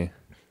one for me.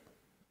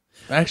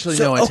 Actually,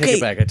 So, no, I okay.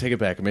 take it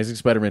back. Amazing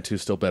Spider-Man 2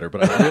 is still better,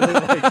 but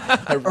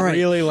I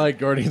really like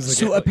Guardians of the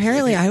So Galaxy.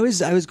 apparently, I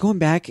was going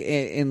back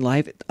in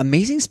live.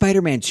 Amazing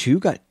Spider-Man 2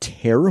 got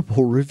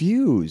terrible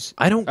reviews.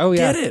 I don't Oh,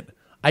 yeah. get it.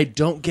 I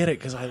don't get it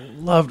because I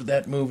loved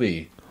that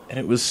movie, and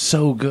it was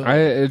so good.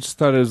 I just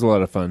thought it was a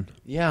lot of fun.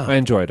 Yeah. I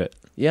enjoyed it.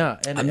 Yeah,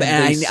 and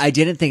I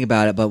didn't think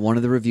about it, but one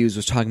of the reviews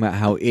was talking about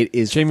how it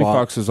is Jamie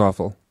Foxx was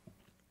awful.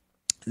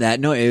 they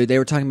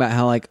were talking about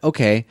how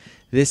okay,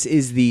 this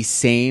is the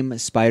same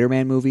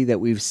Spider-Man movie that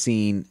we've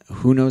seen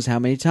who knows how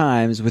many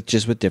times with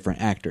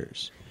different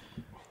actors.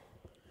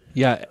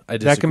 Yeah, I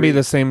that can be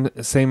disagree.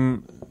 the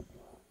same.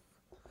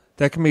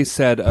 That can be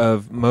said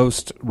of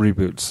most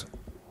reboots.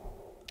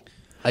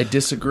 I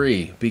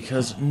disagree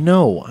because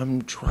no,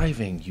 I'm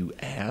driving, you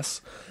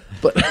ass.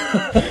 But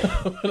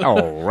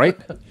All right.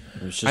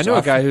 I know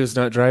a guy who's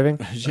not driving.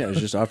 Yeah, I was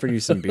just offering you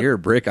some beer,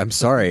 Brick. I'm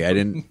sorry, I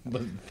didn't.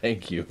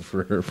 thank you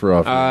for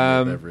offering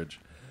me a beverage.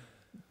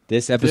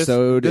 This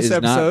episode This is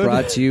not episode-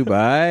 brought to you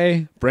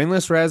by.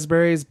 Brainless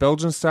Raspberries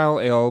Belgian Style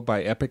Ale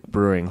by Epic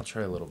Brewing. I'll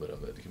try a little bit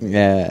of it. Give me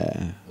Yeah.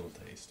 a little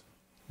taste.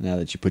 Now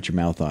that you put your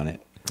mouth on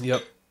it,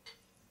 Yep.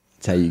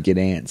 that's how you get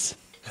ants.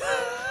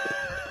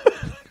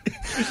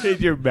 In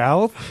your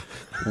mouth?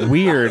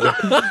 Weird.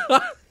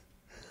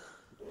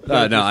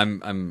 No,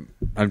 I'm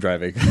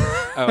driving.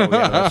 Oh,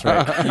 yeah, that's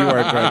right. You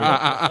are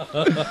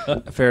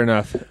driving. Fair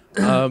enough.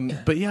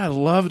 But yeah, I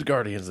loved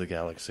Guardians of the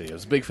Galaxy. I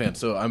was a big fan,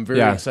 so I'm very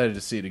Yeah. excited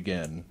to see it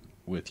again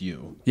with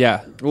you.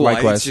 Yeah, Well,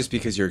 likewise. it's just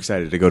because you're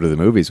excited to go to the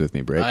movies with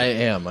me, Brick. I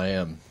am.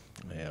 Are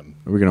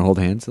we gonna hold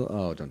hands?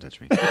 Oh, don't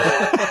touch me.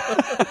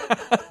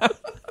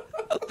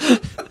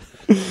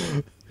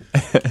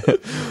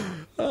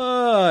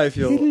 Oh, I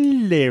feel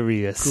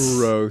hilarious.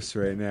 gross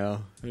right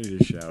now. I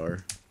need a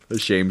shower. A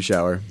shame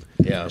shower.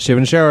 Yeah, Shave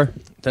and shower.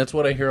 that's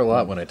what I hear a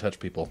lot when I touch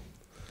people.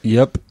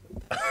 Yep.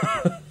 All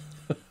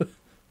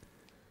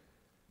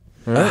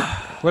right.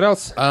 What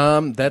else?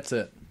 That's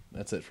it.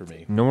 That's it for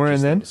me. No more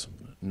Just and then? those.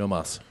 No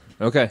mas.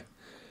 Okay.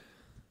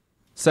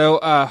 So,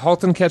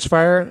 Halt and Catch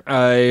Fire.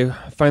 I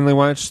finally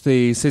watched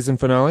the season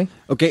finale.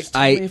 Okay,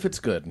 Tell me if it's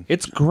good.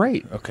 It's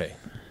great. Okay.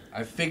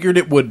 I figured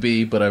it would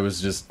be, but I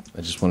just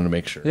wanted to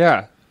make sure.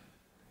 Yeah.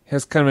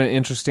 Has kind of an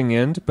interesting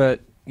end, but,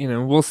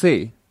 we'll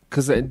see.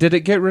 Because did it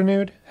get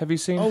renewed? Have you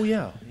seen? Oh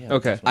yeah.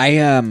 Okay. I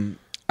am,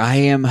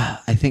 I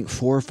think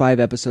 4 or 5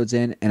 episodes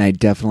in, and I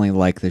definitely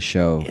like the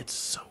show. It's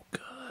so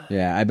good.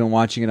 Yeah, I've been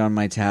watching it on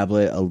my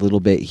tablet a little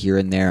bit here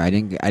and there. I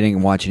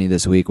didn't watch any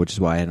this week, which is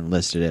why I hadn't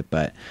listed it.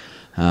 But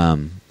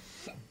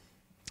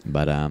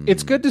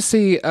It's good to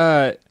see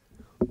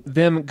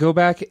them go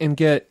back and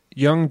get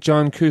young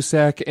John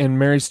Cusack and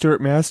Mary Stuart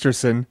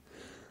Masterson.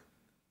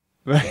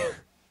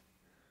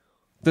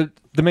 the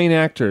main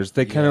actors,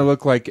 they kind of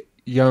look like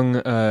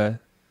young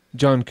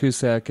John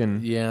Cusack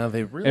and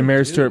They really and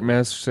Mary do. Stuart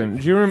Masterson.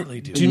 Do you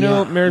really do. do you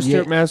know Yeah. Mary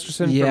Stuart Yeah.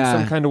 Masterson Yeah.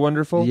 from Some Kind of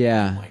Wonderful?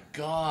 yeah. Oh my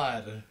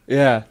god.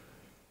 Yeah.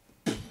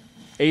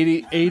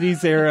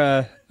 80s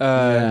era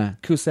Yeah.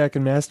 Cusack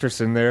and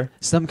Masterson there.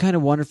 Some Kind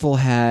of Wonderful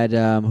had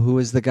who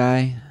was the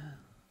guy?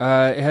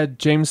 It had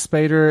James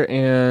Spader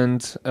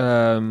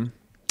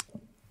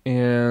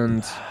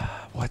and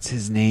What's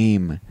his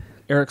name?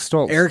 Eric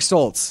Stoltz. Eric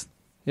Stoltz.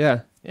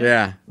 Yeah.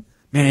 Yeah.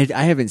 Man,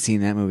 I haven't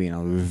seen that movie in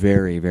a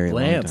very, very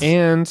long Lance. time.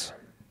 And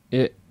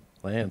it.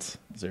 Lance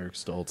is Eric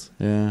Stoltz.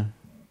 Yeah.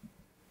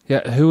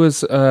 Yeah. Who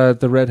was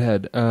the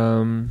redhead?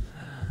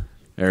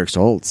 Eric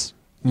Stoltz.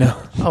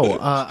 No.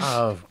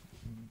 Oh,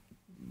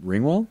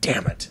 Ringwald?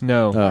 damn it.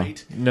 No. Oh.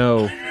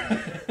 No.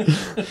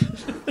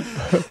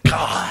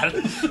 God.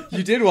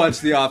 You did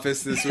watch The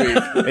Office this week.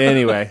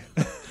 Anyway.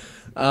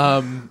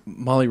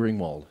 Molly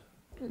Ringwald.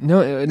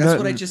 No. That's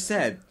what I just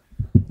said.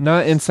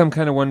 Not in Some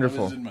Kind of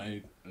Wonderful. That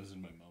was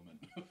in my moment.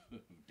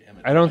 Damn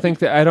it. I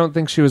don't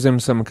think she was in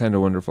Some Kind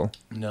of Wonderful.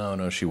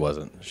 No, she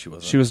wasn't. She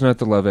wasn't. She was not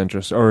the love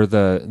interest or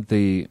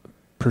the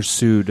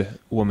pursued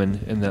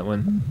woman in that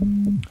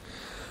one.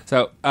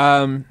 So,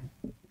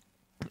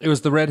 it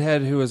was the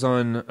redhead who was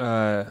on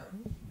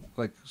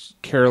like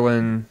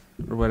Caroline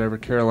or whatever,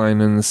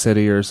 Caroline in the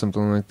City or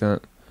something like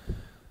that.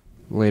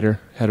 Later,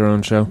 had her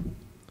own show.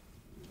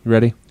 You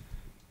ready?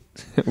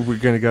 We're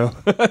gonna go.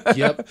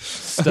 Yep.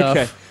 Stuff.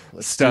 Okay.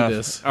 Let's Stuff. do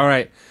this. All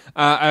right.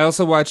 I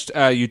also watched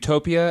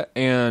Utopia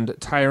and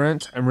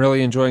Tyrant. I'm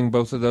really enjoying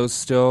both of those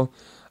still.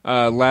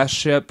 Last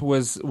Ship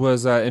was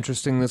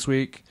interesting this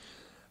week.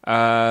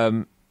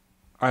 I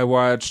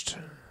watched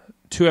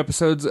 2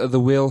 episodes of the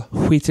Will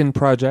Wheaton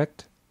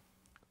Project.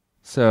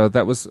 So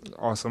that was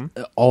awesome.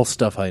 All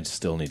stuff I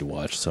still need to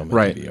watch. So many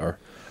Right. VR.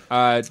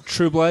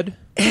 True Blood.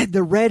 And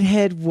the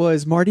redhead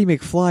was Marty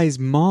McFly's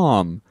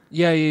mom.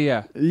 Yeah.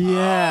 Yeah.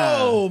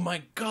 Oh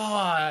my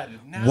God!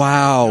 Now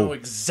Wow. I know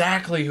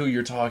exactly who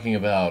you're talking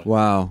about.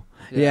 Wow.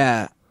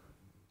 Yeah.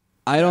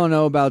 I don't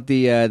know about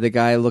the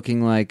guy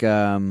looking like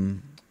I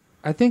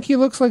think he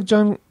looks like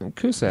John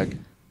Cusack.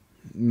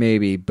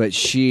 maybe, but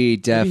she Maybe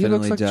definitely he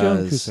looks like does.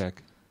 John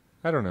Cusack.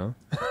 I don't know.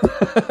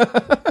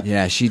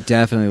 Yeah, she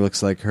definitely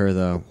looks like her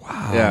though.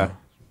 Wow. Yeah.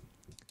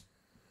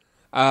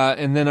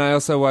 And then I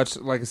also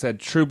watched, like I said,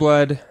 True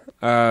Blood.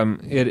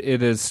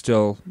 It is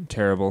still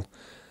terrible.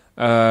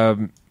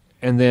 And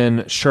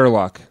then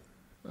Sherlock.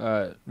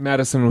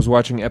 Madison was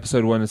watching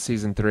episode 1 of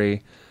season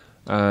 3.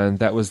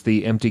 That was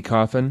The Empty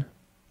Coffin.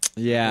 I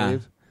Yeah.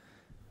 believe.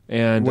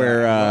 And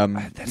Where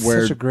that's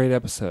where such a great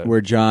episode. where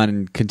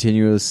John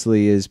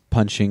continuously is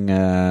punching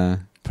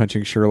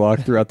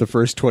Sherlock throughout the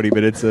first 20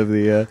 minutes of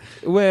the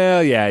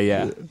Well,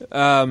 yeah.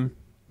 And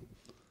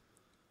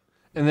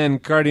then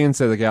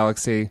Guardians of the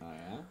Galaxy.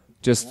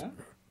 Just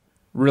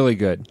really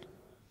good.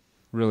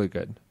 Really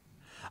good.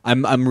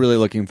 I'm really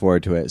looking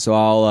forward to it. So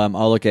I'll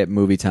look at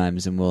movie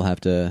times and we'll have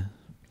to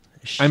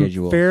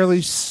schedule.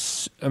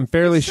 I'm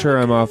fairly sure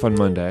I'm off on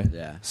Monday.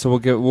 Yeah. So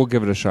we'll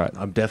give it a shot.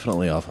 I'm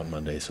definitely off on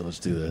Monday, so let's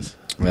do this.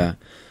 Yeah.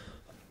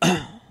 All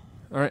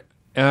right.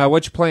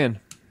 What you playing?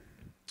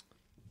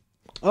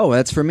 Oh,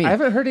 that's for me. I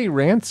haven't heard any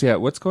rants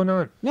yet. What's going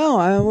on?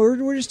 No,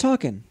 we're just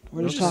talking.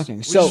 We're just talking.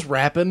 We're So just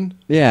rapping.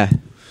 yeah.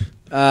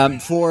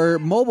 For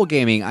mobile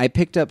gaming, I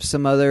picked up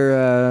some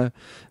other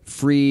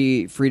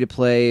free to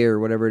play or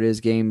whatever it is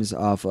games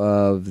off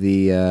of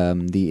the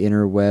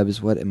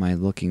interwebs. What am I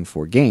looking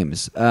for?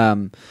 Games.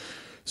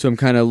 So I'm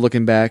kind of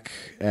looking back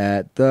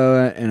at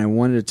and I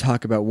wanted to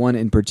talk about one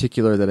in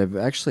particular that I've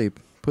actually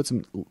put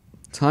some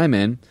time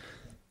in.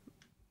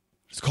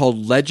 It's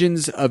called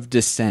Legends of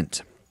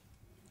Descent.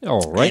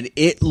 All right. And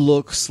it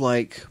looks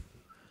like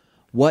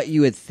what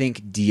you would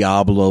think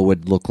Diablo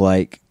would look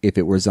like if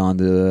it was on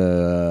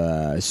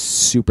the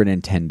Super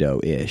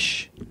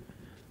Nintendo-ish.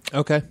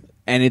 Okay.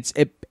 And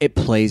it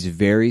plays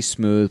very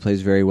smooth,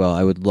 plays very well.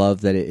 I would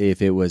love that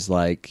if it was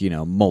like,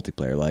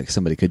 multiplayer, like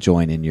somebody could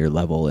join in your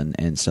level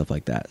and stuff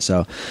like that.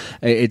 So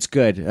it's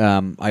good.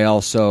 I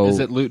also... Is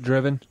it loot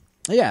driven?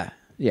 Yeah.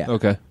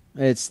 Okay.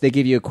 They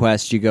give you a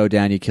quest, you go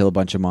down, you kill a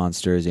bunch of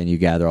monsters, and you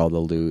gather all the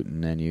loot,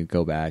 and then you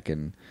go back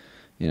and,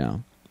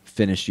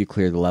 finish, you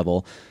clear the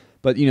level.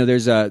 But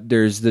there's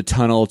the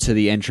tunnel to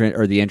the entrance,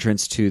 or the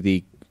entrance to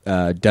the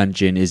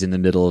dungeon is in the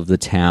middle of the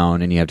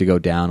town, and you have to go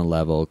down a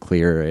level,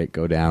 clear it,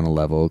 go down a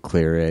level,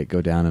 clear it,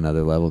 go down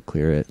another level,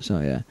 clear it. So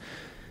yeah,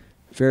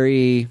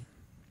 very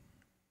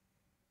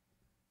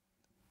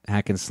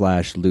hack and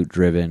slash loot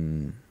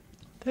driven.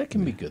 That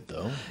can be good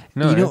though.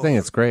 No, I think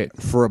it's great.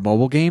 For a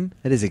mobile game,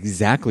 that is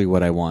exactly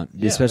what I want.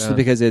 Especially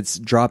because it's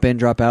drop in,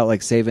 drop out,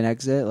 like save and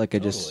exit. Like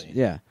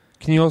Totally.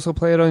 Can you also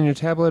play it on your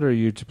tablet, or are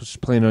you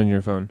just playing on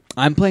your phone?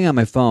 I'm playing on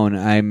my phone.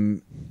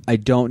 I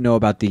don't know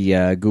about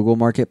the Google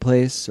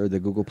Marketplace or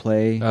the Google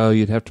Play. Oh,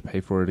 you'd have to pay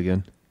for it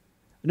again.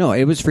 No,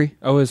 it was free.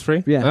 Oh, it's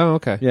free? Yeah. Oh,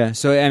 okay. Yeah.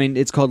 So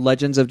it's called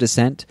Legends of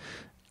Descent,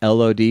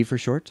 LOD for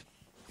short.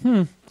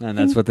 And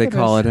that's what they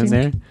call it in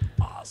there.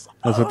 Awesome.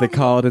 That's what they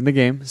call it in the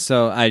game.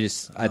 So I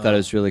thought it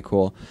was really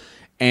cool.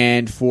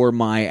 And for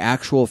my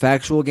actual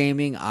factual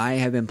gaming, I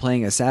have been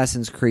playing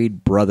Assassin's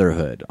Creed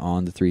Brotherhood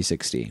on the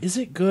 360. Is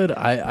it good?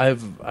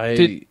 I've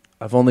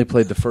only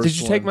played the first. Did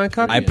you take my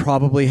copy? I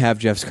probably have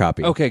Jeff's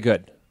copy. Okay,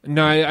 good.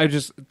 No, I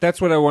just that's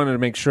what I wanted to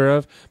make sure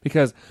of,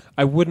 because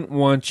I wouldn't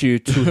want you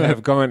to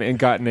have gone and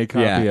gotten a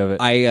copy of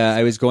it.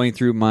 I was going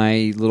through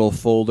my little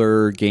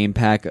folder game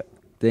pack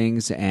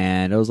things,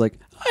 and I was like,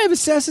 I have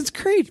Assassin's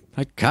Creed.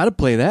 I gotta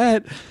play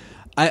that.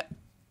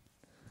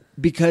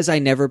 Because I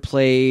never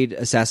played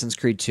Assassin's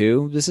Creed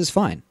 2, this is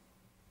fine.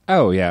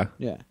 Oh, yeah.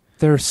 Yeah.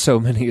 There are so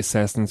many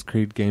Assassin's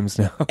Creed games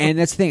now. And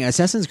that's the thing.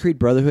 Assassin's Creed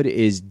Brotherhood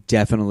is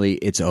definitely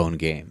its own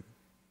game.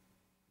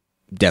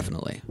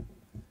 Definitely.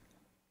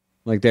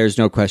 Like, there's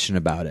no question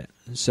about it.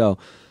 So,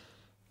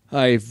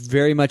 I've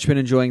very much been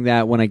enjoying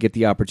that when I get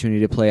the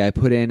opportunity to play. I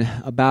put in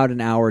about an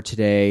hour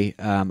today.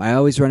 I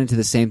always run into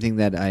the same thing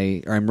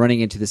I'm running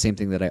into the same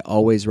thing that I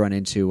always run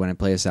into when I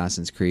play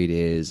Assassin's Creed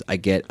is I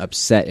get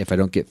upset if I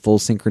don't get full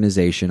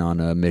synchronization on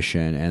a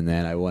mission, and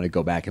then I want to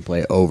go back and play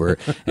it over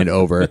and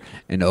over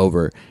and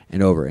over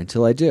and over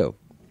until I do.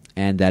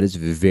 And that is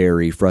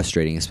very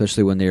frustrating,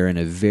 especially when they're in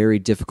a very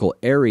difficult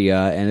area,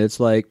 and it's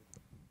like,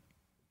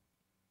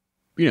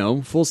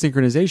 full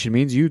synchronization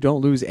means you don't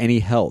lose any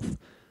health.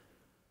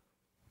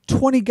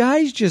 20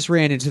 guys just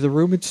ran into the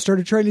room and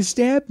started trying to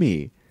stab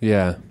me.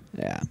 Yeah.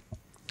 Yeah.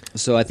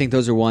 So I think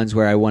those are ones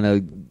where I want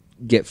to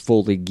get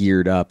fully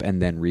geared up and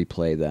then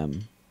replay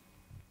them,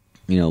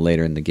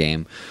 later in the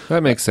game.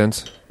 That makes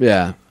sense.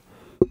 Yeah.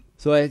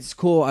 So it's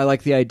cool. I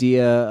like the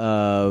idea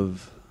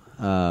of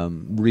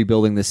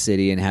rebuilding the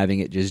city and having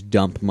it just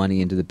dump money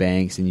into the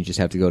banks, and you just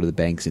have to go to the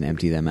banks and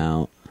empty them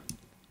out.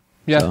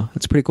 Yeah. So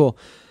that's pretty cool.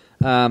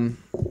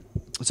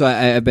 So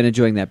I've been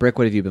enjoying that. Brick,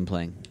 what have you been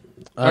playing?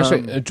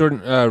 Actually, Jordan,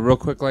 real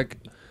quick,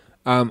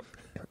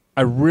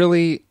 I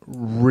really,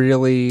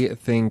 really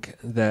think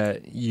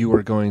that you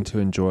are going to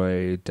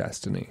enjoy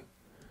Destiny.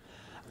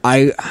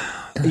 You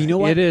know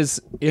what? It is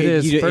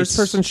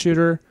first-person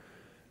shooter,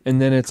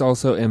 and then it's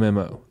also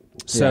MMO.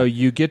 So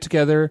you get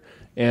together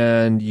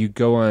and you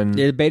go on.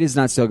 The beta's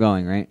not still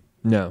going, right?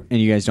 No,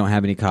 and you guys don't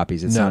have any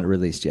copies. It's not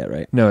released yet,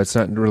 right? No, it's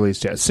not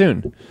released yet.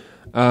 Soon.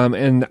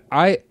 And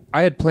I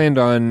had planned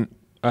on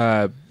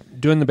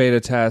doing the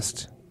beta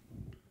test.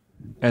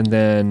 And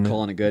then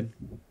calling it good,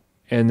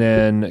 and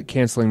then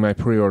canceling my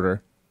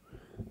pre-order,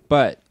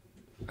 but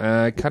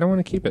I kind of want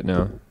to keep it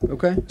now.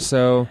 Okay.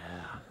 So,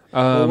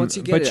 once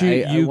you get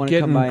you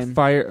get in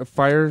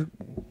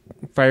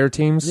fire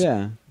teams,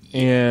 yeah,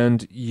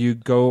 and you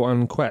go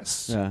on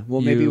quests. Yeah.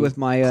 Well, maybe with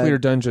my clear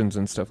dungeons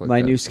and stuff like that.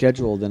 My new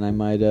schedule, then I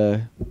might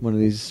one of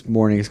these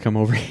mornings come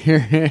over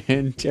here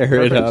and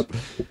tear it up.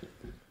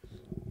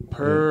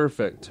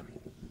 Perfect.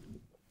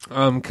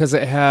 Because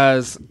it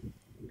has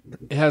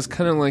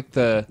kind of like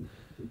the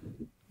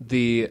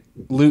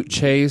loot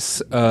chase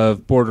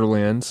of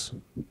Borderlands,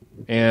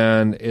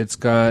 and it's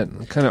got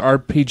kind of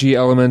RPG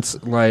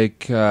elements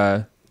like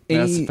Mass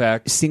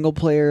Effect. Single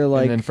player,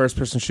 like, and then first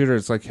person shooter.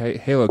 It's like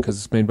Halo because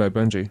it's made by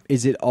Bungie.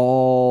 Is it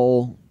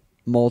all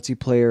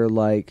multiplayer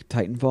like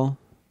Titanfall?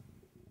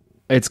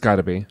 It's got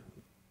to be.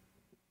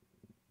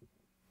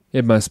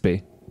 It must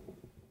be.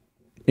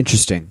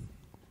 Interesting.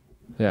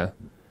 Yeah.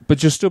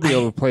 But you'll still be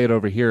able to play it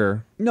over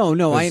here. No,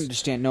 I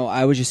understand. No,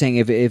 I was just saying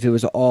if it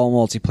was all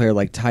multiplayer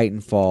like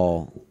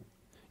Titanfall,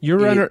 you're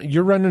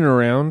running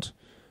around,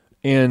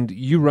 and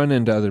you run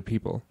into other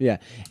people. Yeah,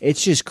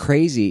 it's just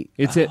crazy.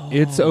 It's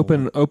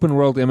open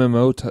world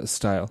MMO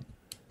style.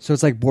 So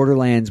it's like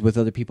Borderlands with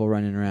other people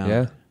running around.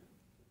 Yeah.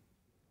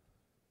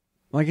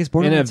 Well, I guess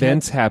Borderlands and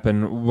events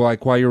happen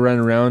like while you're running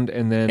around,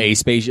 and then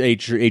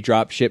a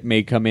drop ship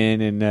may come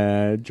in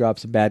and drop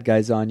some bad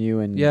guys on you,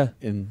 and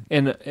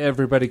and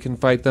everybody can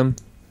fight them.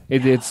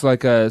 It's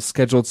like a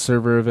scheduled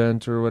server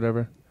event or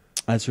whatever.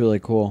 That's really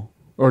cool.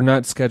 Or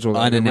not scheduled,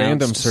 unannounced, a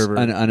random server,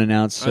 an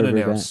unannounced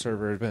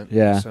server event.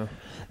 Yeah, so.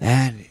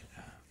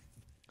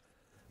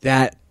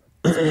 that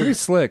it's pretty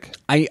slick.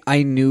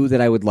 I knew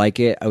that I would like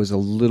it. I was a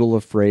little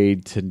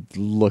afraid to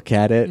look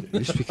at it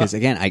just because,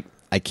 again,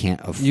 I can't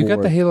afford. You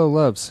got the Halo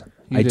loves.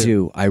 I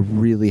do. I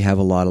really have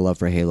a lot of love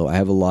for Halo. I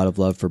have a lot of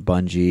love for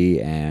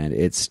Bungie, and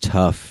it's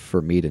tough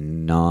for me to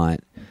not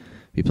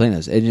be playing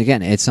those. And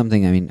again, it's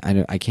something. I mean,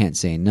 I can't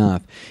say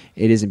enough.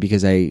 It isn't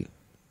because I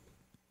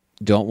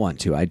don't want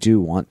to. I do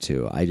want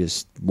to. I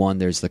just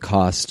there's the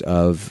cost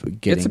of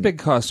getting. It's a big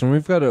cost, and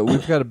we've got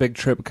a big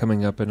trip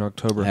coming up in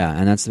October. Yeah,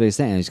 and that's the biggest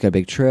thing. It's got a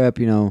big trip.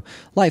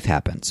 Life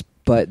happens.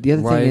 But the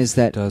other thing is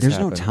that there's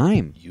no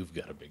time. You've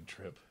got a big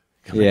trip.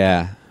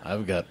 Yeah.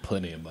 I've got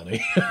plenty of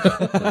money.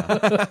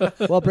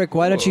 Well, Brick,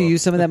 why don't you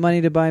use some of that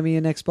money to buy me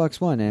an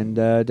Xbox One and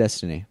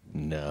Destiny?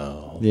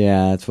 No.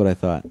 Yeah, that's what I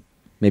thought.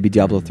 Maybe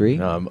Diablo 3?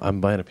 No, I'm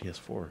buying a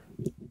PS4.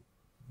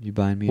 You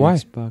buying me Why? an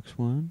Xbox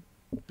One?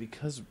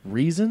 Because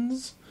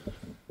reasons?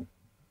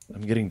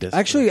 I'm getting Destiny.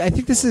 Actually, I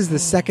think this is the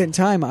second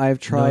time I've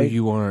tried. No,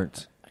 you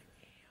aren't.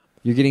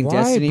 You're getting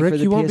Why, Destiny Brick? for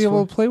the You won't PS4? be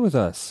able to play with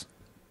us.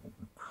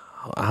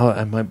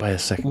 I might buy a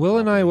second. Will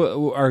and I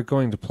copy. are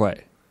going to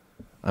play.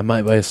 I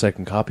might buy a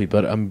second copy,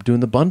 but I'm doing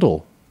the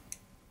bundle.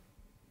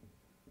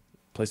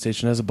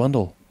 PlayStation has a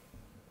bundle.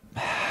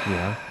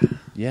 Yeah.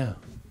 Yeah.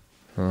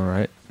 All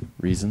right.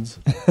 Reasons.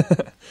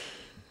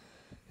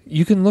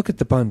 You can look at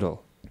the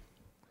bundle.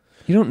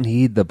 You don't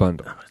need the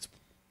bundle. Oh, it's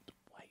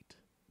white.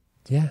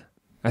 Yeah.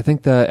 I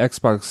think the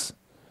Xbox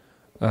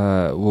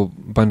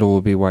bundle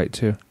will be white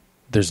too.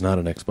 There's not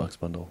an Xbox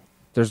bundle.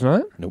 There's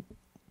not? Nope.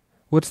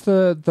 What's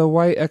the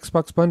white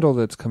Xbox bundle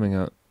that's coming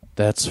out?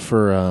 That's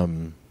for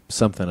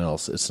something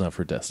else. It's not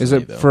for Destiny. Is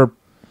it though. for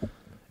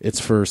It's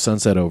for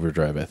Sunset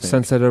Overdrive, I think.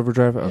 Sunset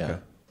Overdrive? Okay.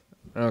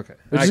 Yeah. Okay.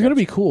 Which is going to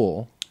be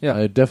cool. Yeah.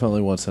 I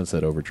definitely want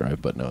Sunset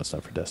Overdrive, but no, it's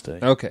not for Destiny.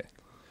 Okay.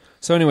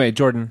 So anyway,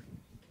 Jordan,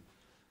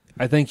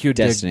 I think you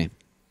Destiny.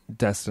 dig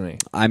Destiny.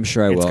 I'm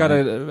sure I will. It's got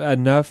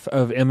enough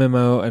of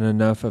MMO and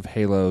enough of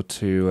Halo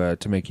to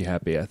make you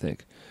happy, I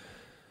think.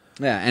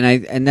 Yeah,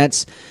 and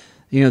that's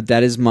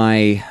that is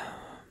my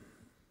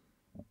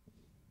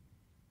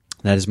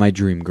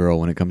dream girl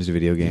when it comes to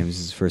video games.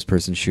 Is first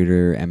person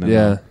shooter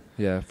MMO.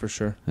 Yeah, for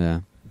sure.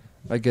 Yeah.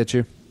 I get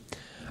you.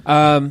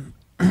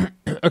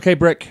 Okay,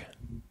 Brick,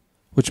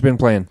 what you been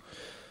playing?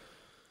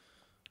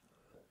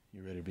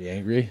 You ready to be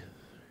angry?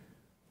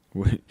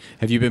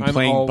 Have you been I'm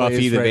playing always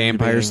Buffy the ready to be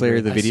Vampire Slayer,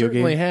 angry. the video I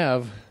certainly game?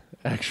 have,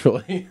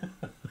 actually,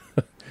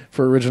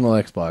 for original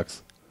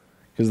Xbox.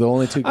 Because the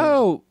only two games...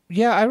 Oh,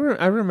 yeah, I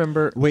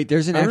remember. Wait,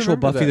 there's an I actual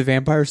remember Buffy that. the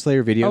Vampire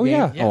Slayer video Oh,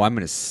 game? yeah. Oh, I'm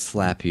going to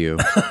slap you.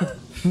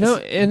 No,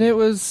 and it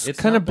was It's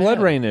kind of not Blood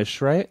bad.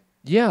 Rain-ish, right?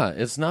 Yeah,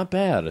 it's not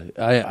bad.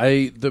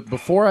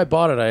 Before I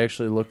bought it, I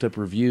actually looked up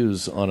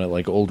reviews on it,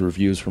 like old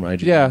reviews from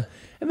IGN. Yeah.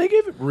 And they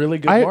gave it really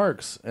good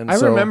marks. And I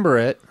so, remember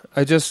it.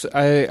 I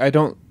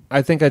don't.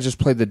 I think I just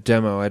played the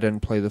demo. I didn't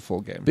play the full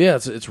game. But yeah,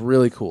 it's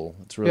really cool.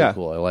 It's really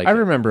cool. I like it.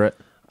 remember it.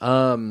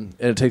 And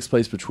it takes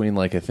place between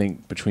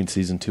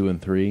season 2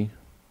 and 3,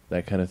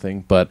 that kind of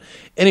thing. But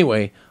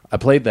anyway, I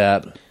played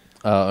that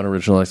on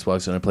original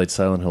Xbox, and I played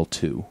Silent Hill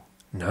 2.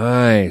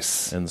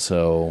 Nice. And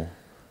so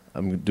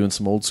I'm doing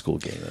some old school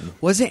gaming.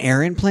 Wasn't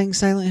Aaron playing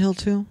Silent Hill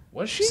 2?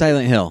 Was she?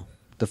 Silent Hill,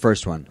 the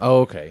first one.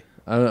 Oh, okay.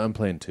 I'm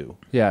playing 2.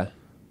 Yeah.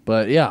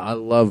 But yeah, I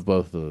love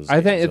both of those. I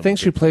games. think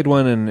she played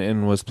one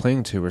and was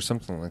playing 2 or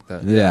something like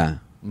that. Yeah.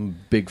 I'm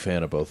a big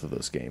fan of both of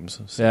those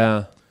games. So,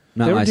 Yeah.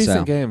 Not They were my decent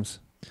style. games.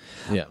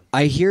 yeah.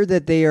 I hear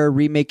that they are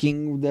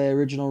remaking the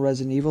original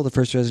Resident Evil, the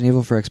first Resident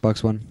Evil for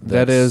Xbox One.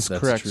 That's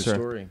That's correct, a true sir.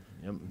 story.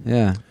 Yep.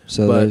 Yeah.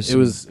 So But there's it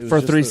was For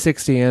just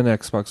 360 and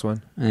Xbox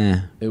One.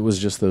 it was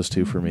just those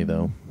two for me,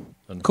 though.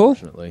 Cool.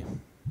 Unfortunately.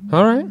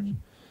 All right.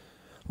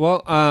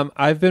 Well,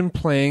 I've been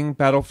playing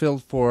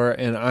Battlefield 4,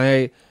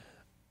 and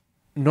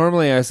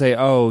normally I say,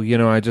 oh,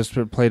 I just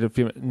played a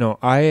few. No,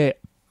 I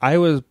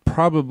was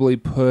probably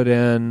put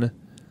in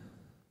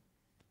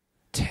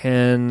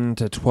 10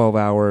 to 12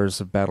 hours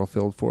of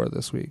Battlefield 4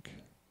 this week.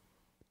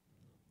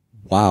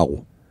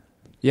 wow.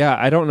 Yeah,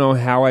 I don't know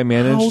how I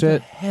managed How the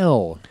it.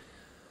 hell?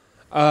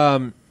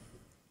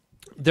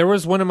 There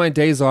was one of my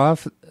days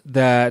off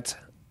that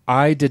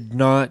I did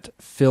not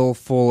fill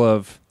full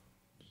of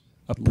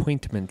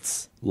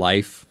appointments.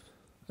 Life.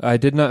 I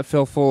did not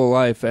feel full of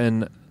life,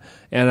 and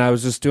I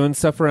was just doing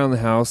stuff around the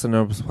house, and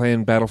I was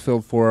playing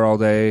Battlefield 4 all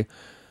day,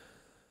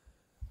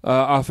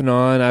 off and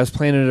on. I was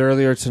playing it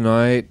earlier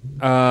tonight.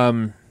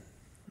 I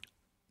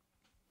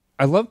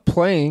love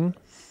playing.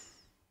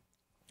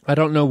 I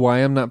don't know why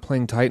I'm not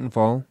playing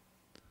Titanfall.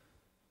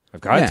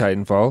 I've got Yeah.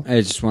 Titanfall.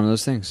 It's just one of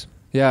those things.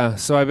 Yeah,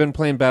 so I've been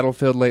playing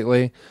Battlefield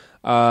lately.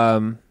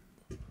 I'm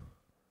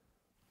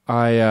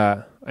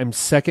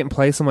second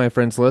place on my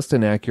friends list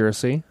in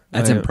accuracy.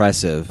 That's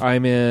impressive.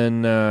 I'm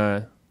in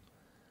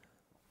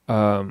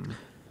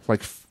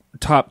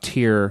top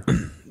tier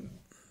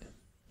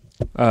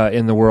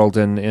in the world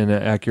in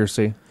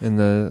accuracy in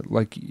the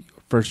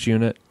first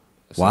unit.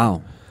 So,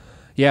 Wow.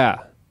 yeah.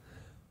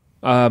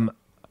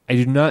 I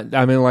do not.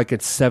 I'm in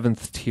its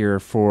 7th tier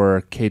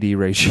for KD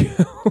ratio.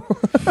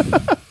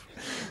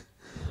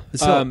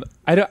 So,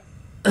 I don't.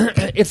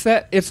 It's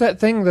that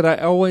thing that I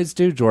always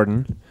do,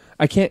 Jordan.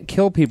 I can't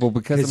kill people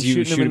because I'm you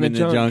shooting shoot them in the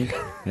junk.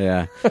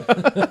 Yeah.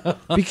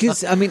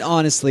 Because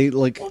honestly,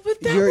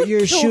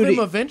 you're shooting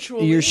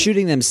eventually. You're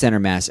shooting them center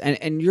mass,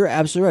 and you're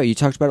absolutely right. You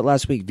talked about it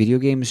last week. Video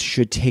games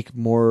should take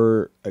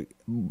more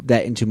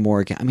that into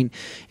more account.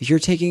 If you're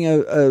taking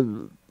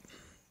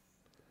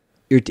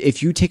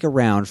if you take a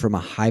round from a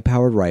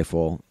high-powered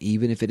rifle,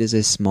 even if it is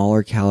a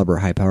smaller caliber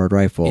high-powered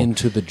rifle,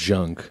 into the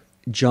junk.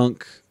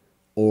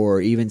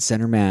 Or even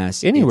center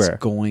mass, Anywhere. it's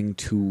going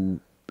to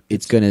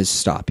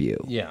stop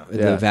you. Yeah.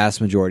 The vast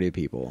majority of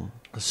people.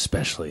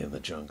 Especially in the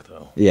junk,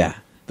 though. Yeah.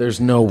 There's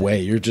no way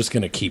you're just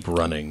going to keep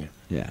running.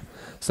 Yeah.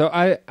 So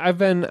I've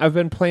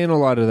been playing a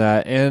lot of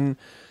that, and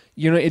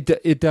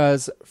it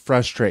does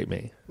frustrate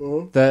me.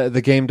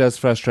 The game does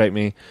frustrate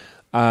me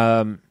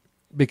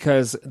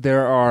because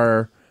there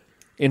are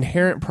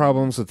inherent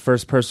problems with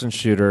first person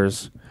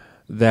shooters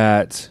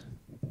that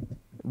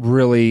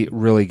really,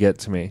 really get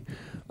to me.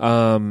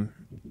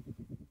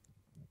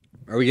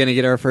 Are we going to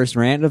get our first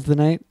rant of the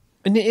night?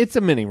 And it's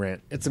a mini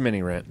rant.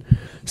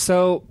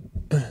 So,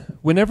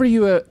 whenever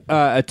you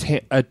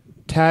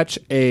attach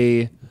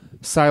a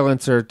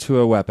silencer to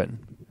a weapon,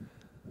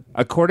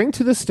 according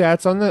to the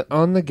stats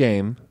on the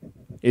game,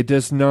 it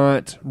does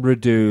not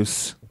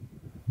reduce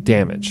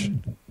damage.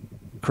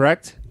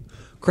 Correct?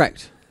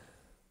 Correct.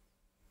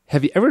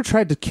 Have you ever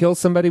tried to kill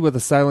somebody with a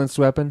silenced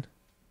weapon?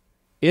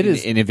 It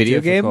is in a video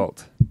game?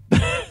 difficult.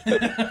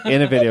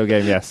 In a video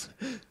game, yes.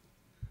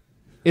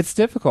 It's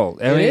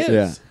difficult. It is.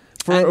 Yeah.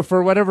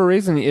 For whatever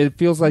reason, it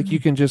feels like you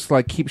can just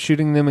like keep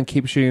shooting them and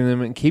keep shooting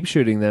them and keep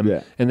shooting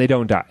them, and they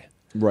don't die.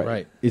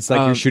 Right. It's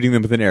like you're shooting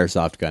them with an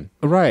airsoft gun.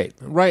 Right.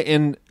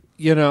 And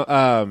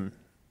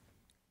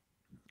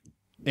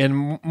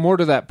and more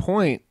to that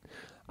point,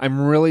 I'm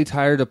really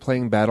tired of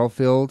playing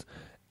Battlefield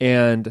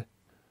and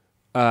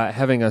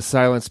having a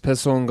silenced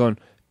pistol and going,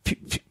 phew,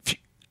 phew, phew,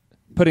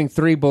 putting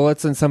 3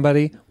 bullets in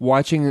somebody,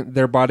 watching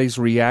their bodies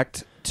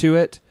react to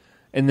it,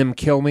 and them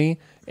kill me,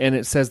 and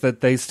it says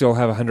that they still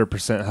have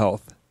 100%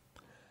 health.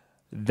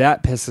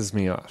 That pisses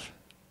me off.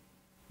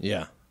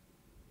 Yeah.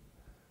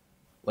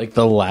 Like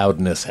the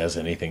loudness has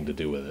anything to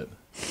do with it.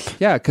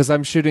 Yeah, because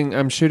I'm shooting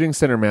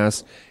center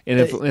mass, and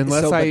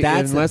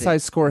unless I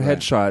score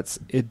headshots,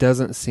 it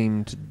doesn't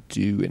seem to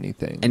do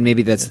anything. And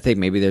maybe that's the thing.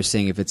 Maybe they're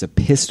saying if it's a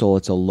pistol,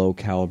 it's a low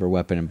caliber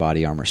weapon, and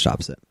body armor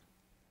stops it.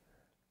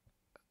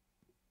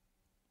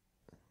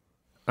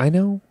 I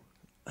know.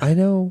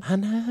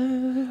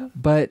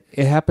 But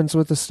it happens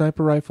with the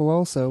sniper rifle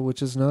also,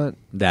 which is not.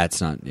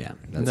 That's not. Yeah.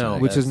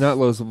 Which is not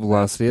low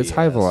velocity. It's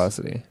high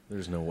velocity.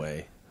 There's no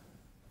way.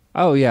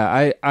 Oh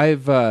yeah,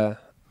 I've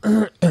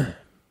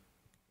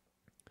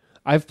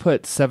I've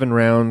put 7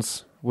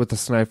 rounds with the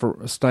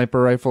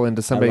sniper rifle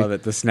into somebody. I love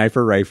it. The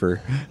sniper rifle.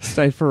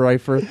 Sniper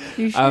rifle.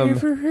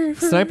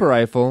 Sniper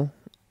rifle.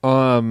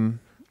 I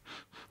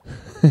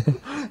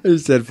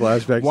just had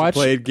flashbacks. I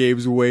played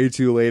games way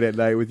too late at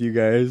night with you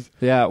guys.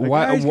 Yeah,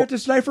 guys, get the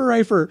sniper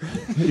rifle.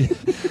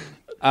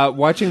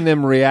 Watching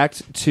them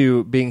react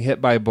to being hit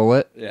by a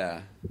bullet,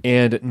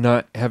 and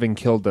not having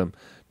killed them.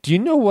 Do you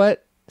know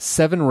what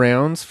 7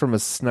 rounds from a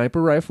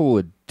sniper rifle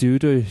would do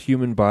to a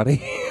human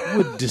body?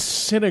 Would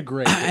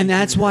disintegrate. And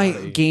that's why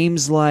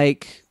games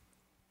like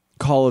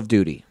Call of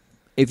Duty,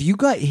 if you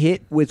got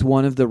hit with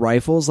one of the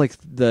rifles,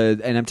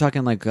 and I'm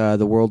talking like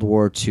the World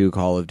War II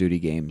Call of Duty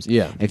games.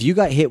 Yeah. If you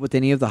got hit with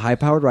any of the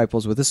high-powered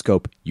rifles with a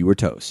scope, you were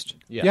toast.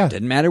 Yeah.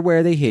 Didn't matter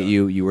where they hit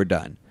you, you were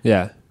done.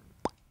 Yeah.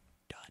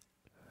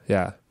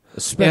 Yeah.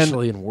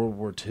 Especially in World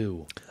War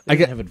II. They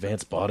didn't have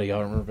advanced body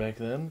armor back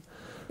then.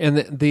 And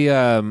the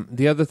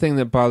other thing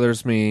that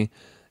bothers me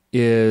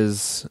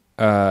is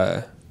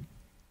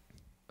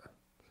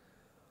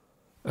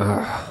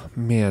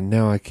man,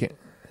 now I can't.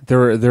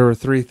 There were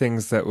 3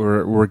 things that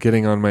were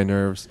getting on my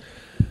nerves,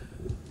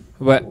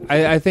 but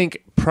I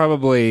think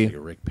probably like a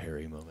Rick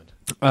Perry moment.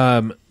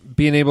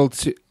 Being able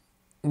to,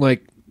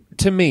 like,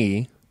 to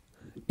me,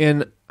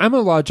 and I'm a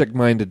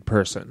logic-minded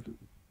person.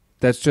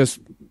 That's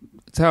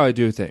how I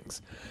do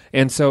things.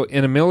 And so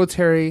in a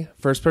military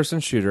first-person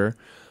shooter,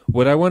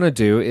 what I want to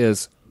do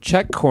is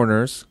check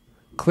corners,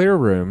 clear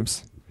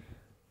rooms,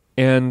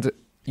 and,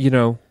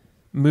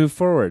 move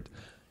forward.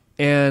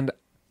 And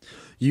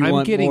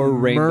I'm getting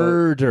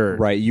murdered.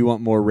 Right, you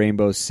want more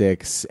Rainbow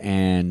Six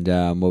and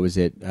what was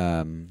it?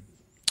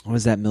 What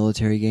was that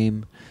military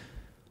game?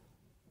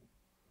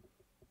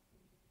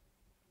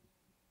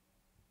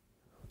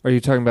 Are you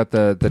talking about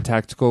the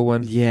tactical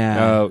one?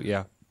 Yeah. Oh,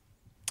 yeah.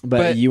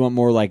 But you want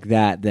more like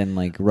that than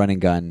like run and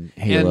gun,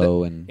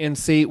 Halo, and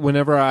see,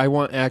 whenever I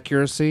want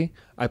accuracy,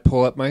 I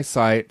pull up my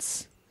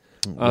sights.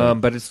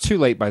 But it's too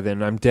late by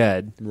then. I'm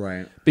dead.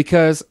 Right.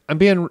 Because I'm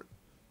being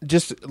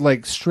just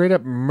like straight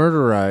up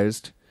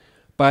murderized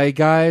by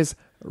guys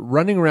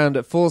running around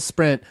at full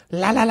sprint.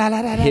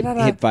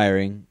 Hip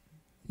firing.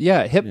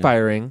 Yeah,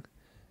 firing,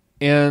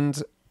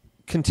 and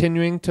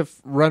continuing to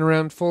run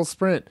around full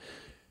sprint.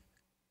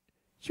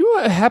 You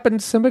know what happened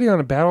to somebody on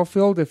a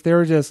battlefield if they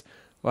were just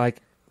like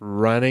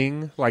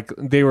running, like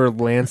they were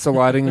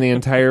Lancelotting the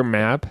entire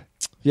map?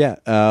 Yeah,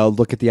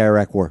 look at the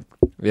Iraq War.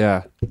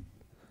 Yeah.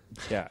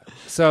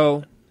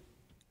 So,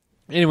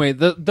 anyway,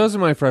 those are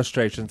my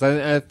frustrations.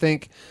 I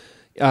think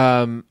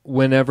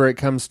whenever it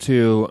comes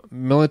to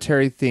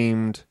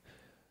military-themed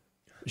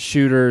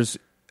shooters,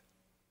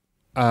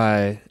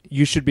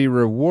 you should be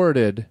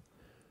rewarded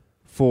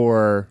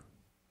for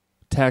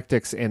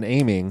tactics and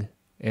aiming,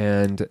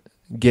 and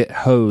get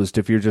hosed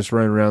if you're just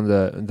running around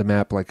the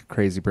map like a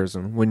crazy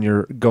person when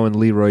you're going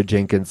Leroy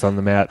Jenkins on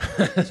the mat.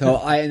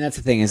 And that's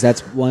the thing, is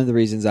that's one of the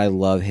reasons I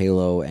love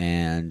Halo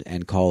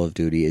and Call of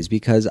Duty, is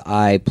because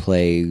I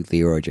play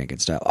Leroy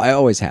Jenkins style. I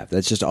always have.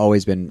 That's just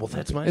always been. Well,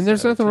 that's my. And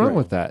there's nothing wrong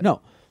with that.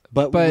 No.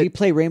 But when we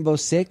play Rainbow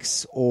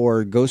Six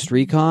or Ghost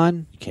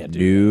Recon, you can't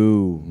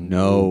do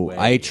no.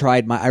 I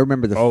tried I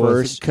remember the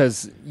first,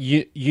 because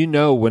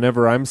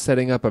whenever I'm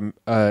setting up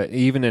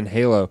even in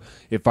Halo,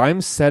 if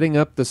I'm setting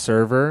up the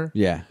server,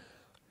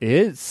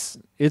 it's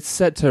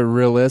set to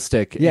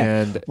realistic. Yeah.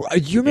 And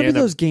you remember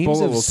those games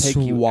of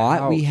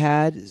SWAT? We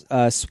had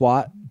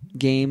SWAT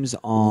games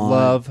on.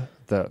 Love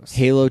those.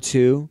 Halo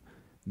 2,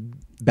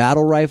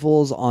 battle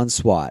rifles on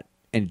SWAT.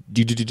 And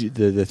the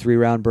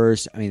 3-round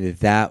burst, I mean,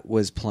 that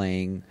was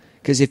playing.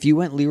 Because if you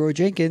went Leroy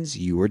Jenkins,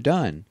 you were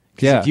done.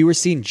 If you were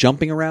seen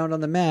jumping around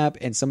on the map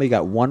and somebody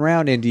got 1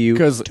 round into you,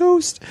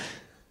 toast.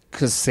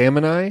 Because Sam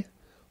and I,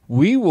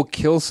 we will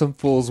kill some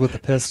fools with a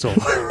pistol.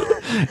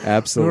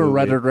 Absolutely. We're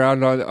running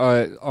around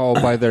on all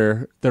by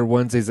their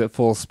onesies at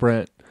full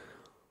sprint.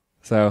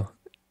 So,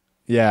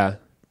 yeah.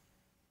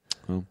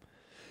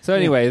 So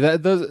anyway,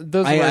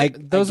 those I are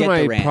get the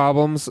my rant.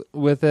 problems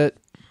with it.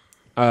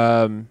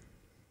 And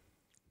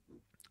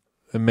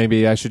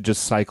maybe I should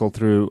just cycle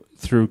through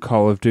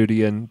Call of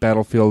Duty and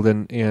Battlefield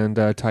and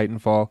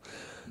Titanfall,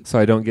 so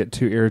I don't get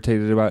too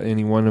irritated about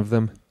any one of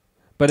them.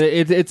 But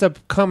it's a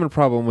common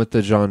problem with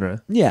the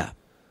genre. Yeah.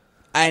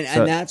 And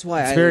So that's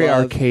why it's I very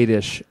love,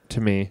 arcade-ish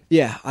to me.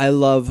 Yeah, I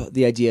love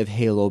the idea of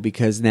Halo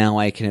because now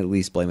I can at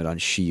least blame it on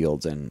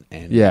shields and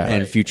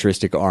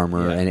futuristic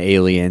armor and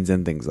aliens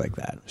and things like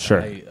that.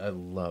 Sure. I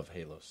love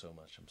Halo so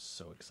much. I'm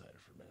so excited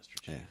for Master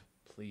Chief. Yeah.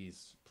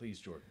 Please,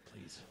 Jordan,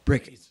 please.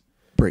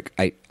 Brick,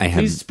 I have.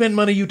 Please spend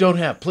money you don't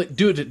have.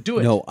 Do it.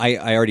 No, I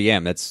already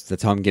am.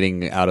 That's how I'm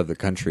getting out of the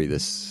country.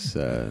 That's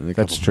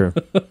true.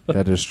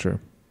 That is true.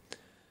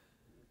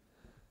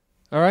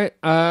 All right.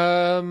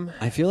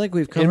 I feel like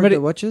we've covered Anybody-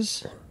 the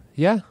watches.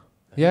 Yeah.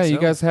 Yeah. You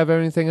so. guys have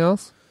anything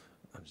else?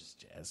 I'm just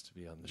jazzed to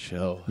be on the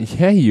show.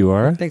 Yeah, you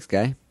are. Thanks,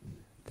 guy.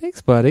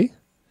 Thanks, buddy.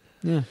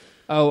 Yeah.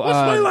 Oh, What's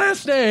my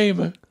last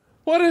name?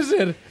 What is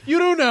it? You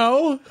don't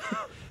know?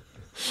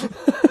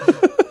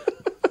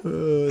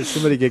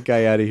 Somebody get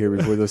Guy out of here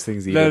before those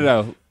things eat him.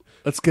 No.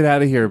 Let's get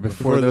out of here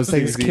before those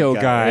things eat kill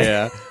Guy.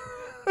 Yeah.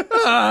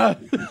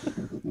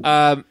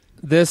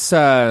 This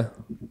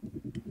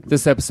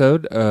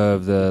episode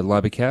of the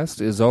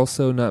Lobbycast is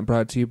also not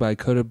brought to you by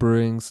Coda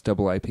Brewing's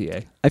Double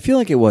IPA. I feel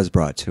like it was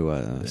brought to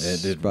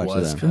us. It brought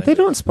was to them. kind They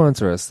don't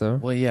sponsor us, though.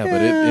 Well, yeah,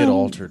 but it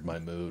altered my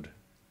mood.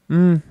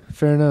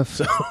 Fair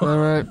enough. All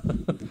right.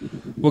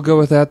 We'll go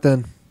with that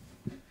then.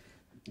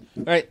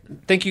 All right.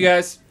 Thank you,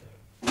 guys.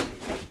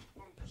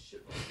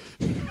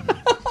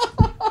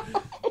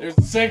 There's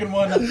the second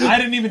one. I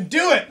didn't even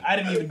do it.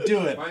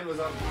 Mine was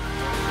up.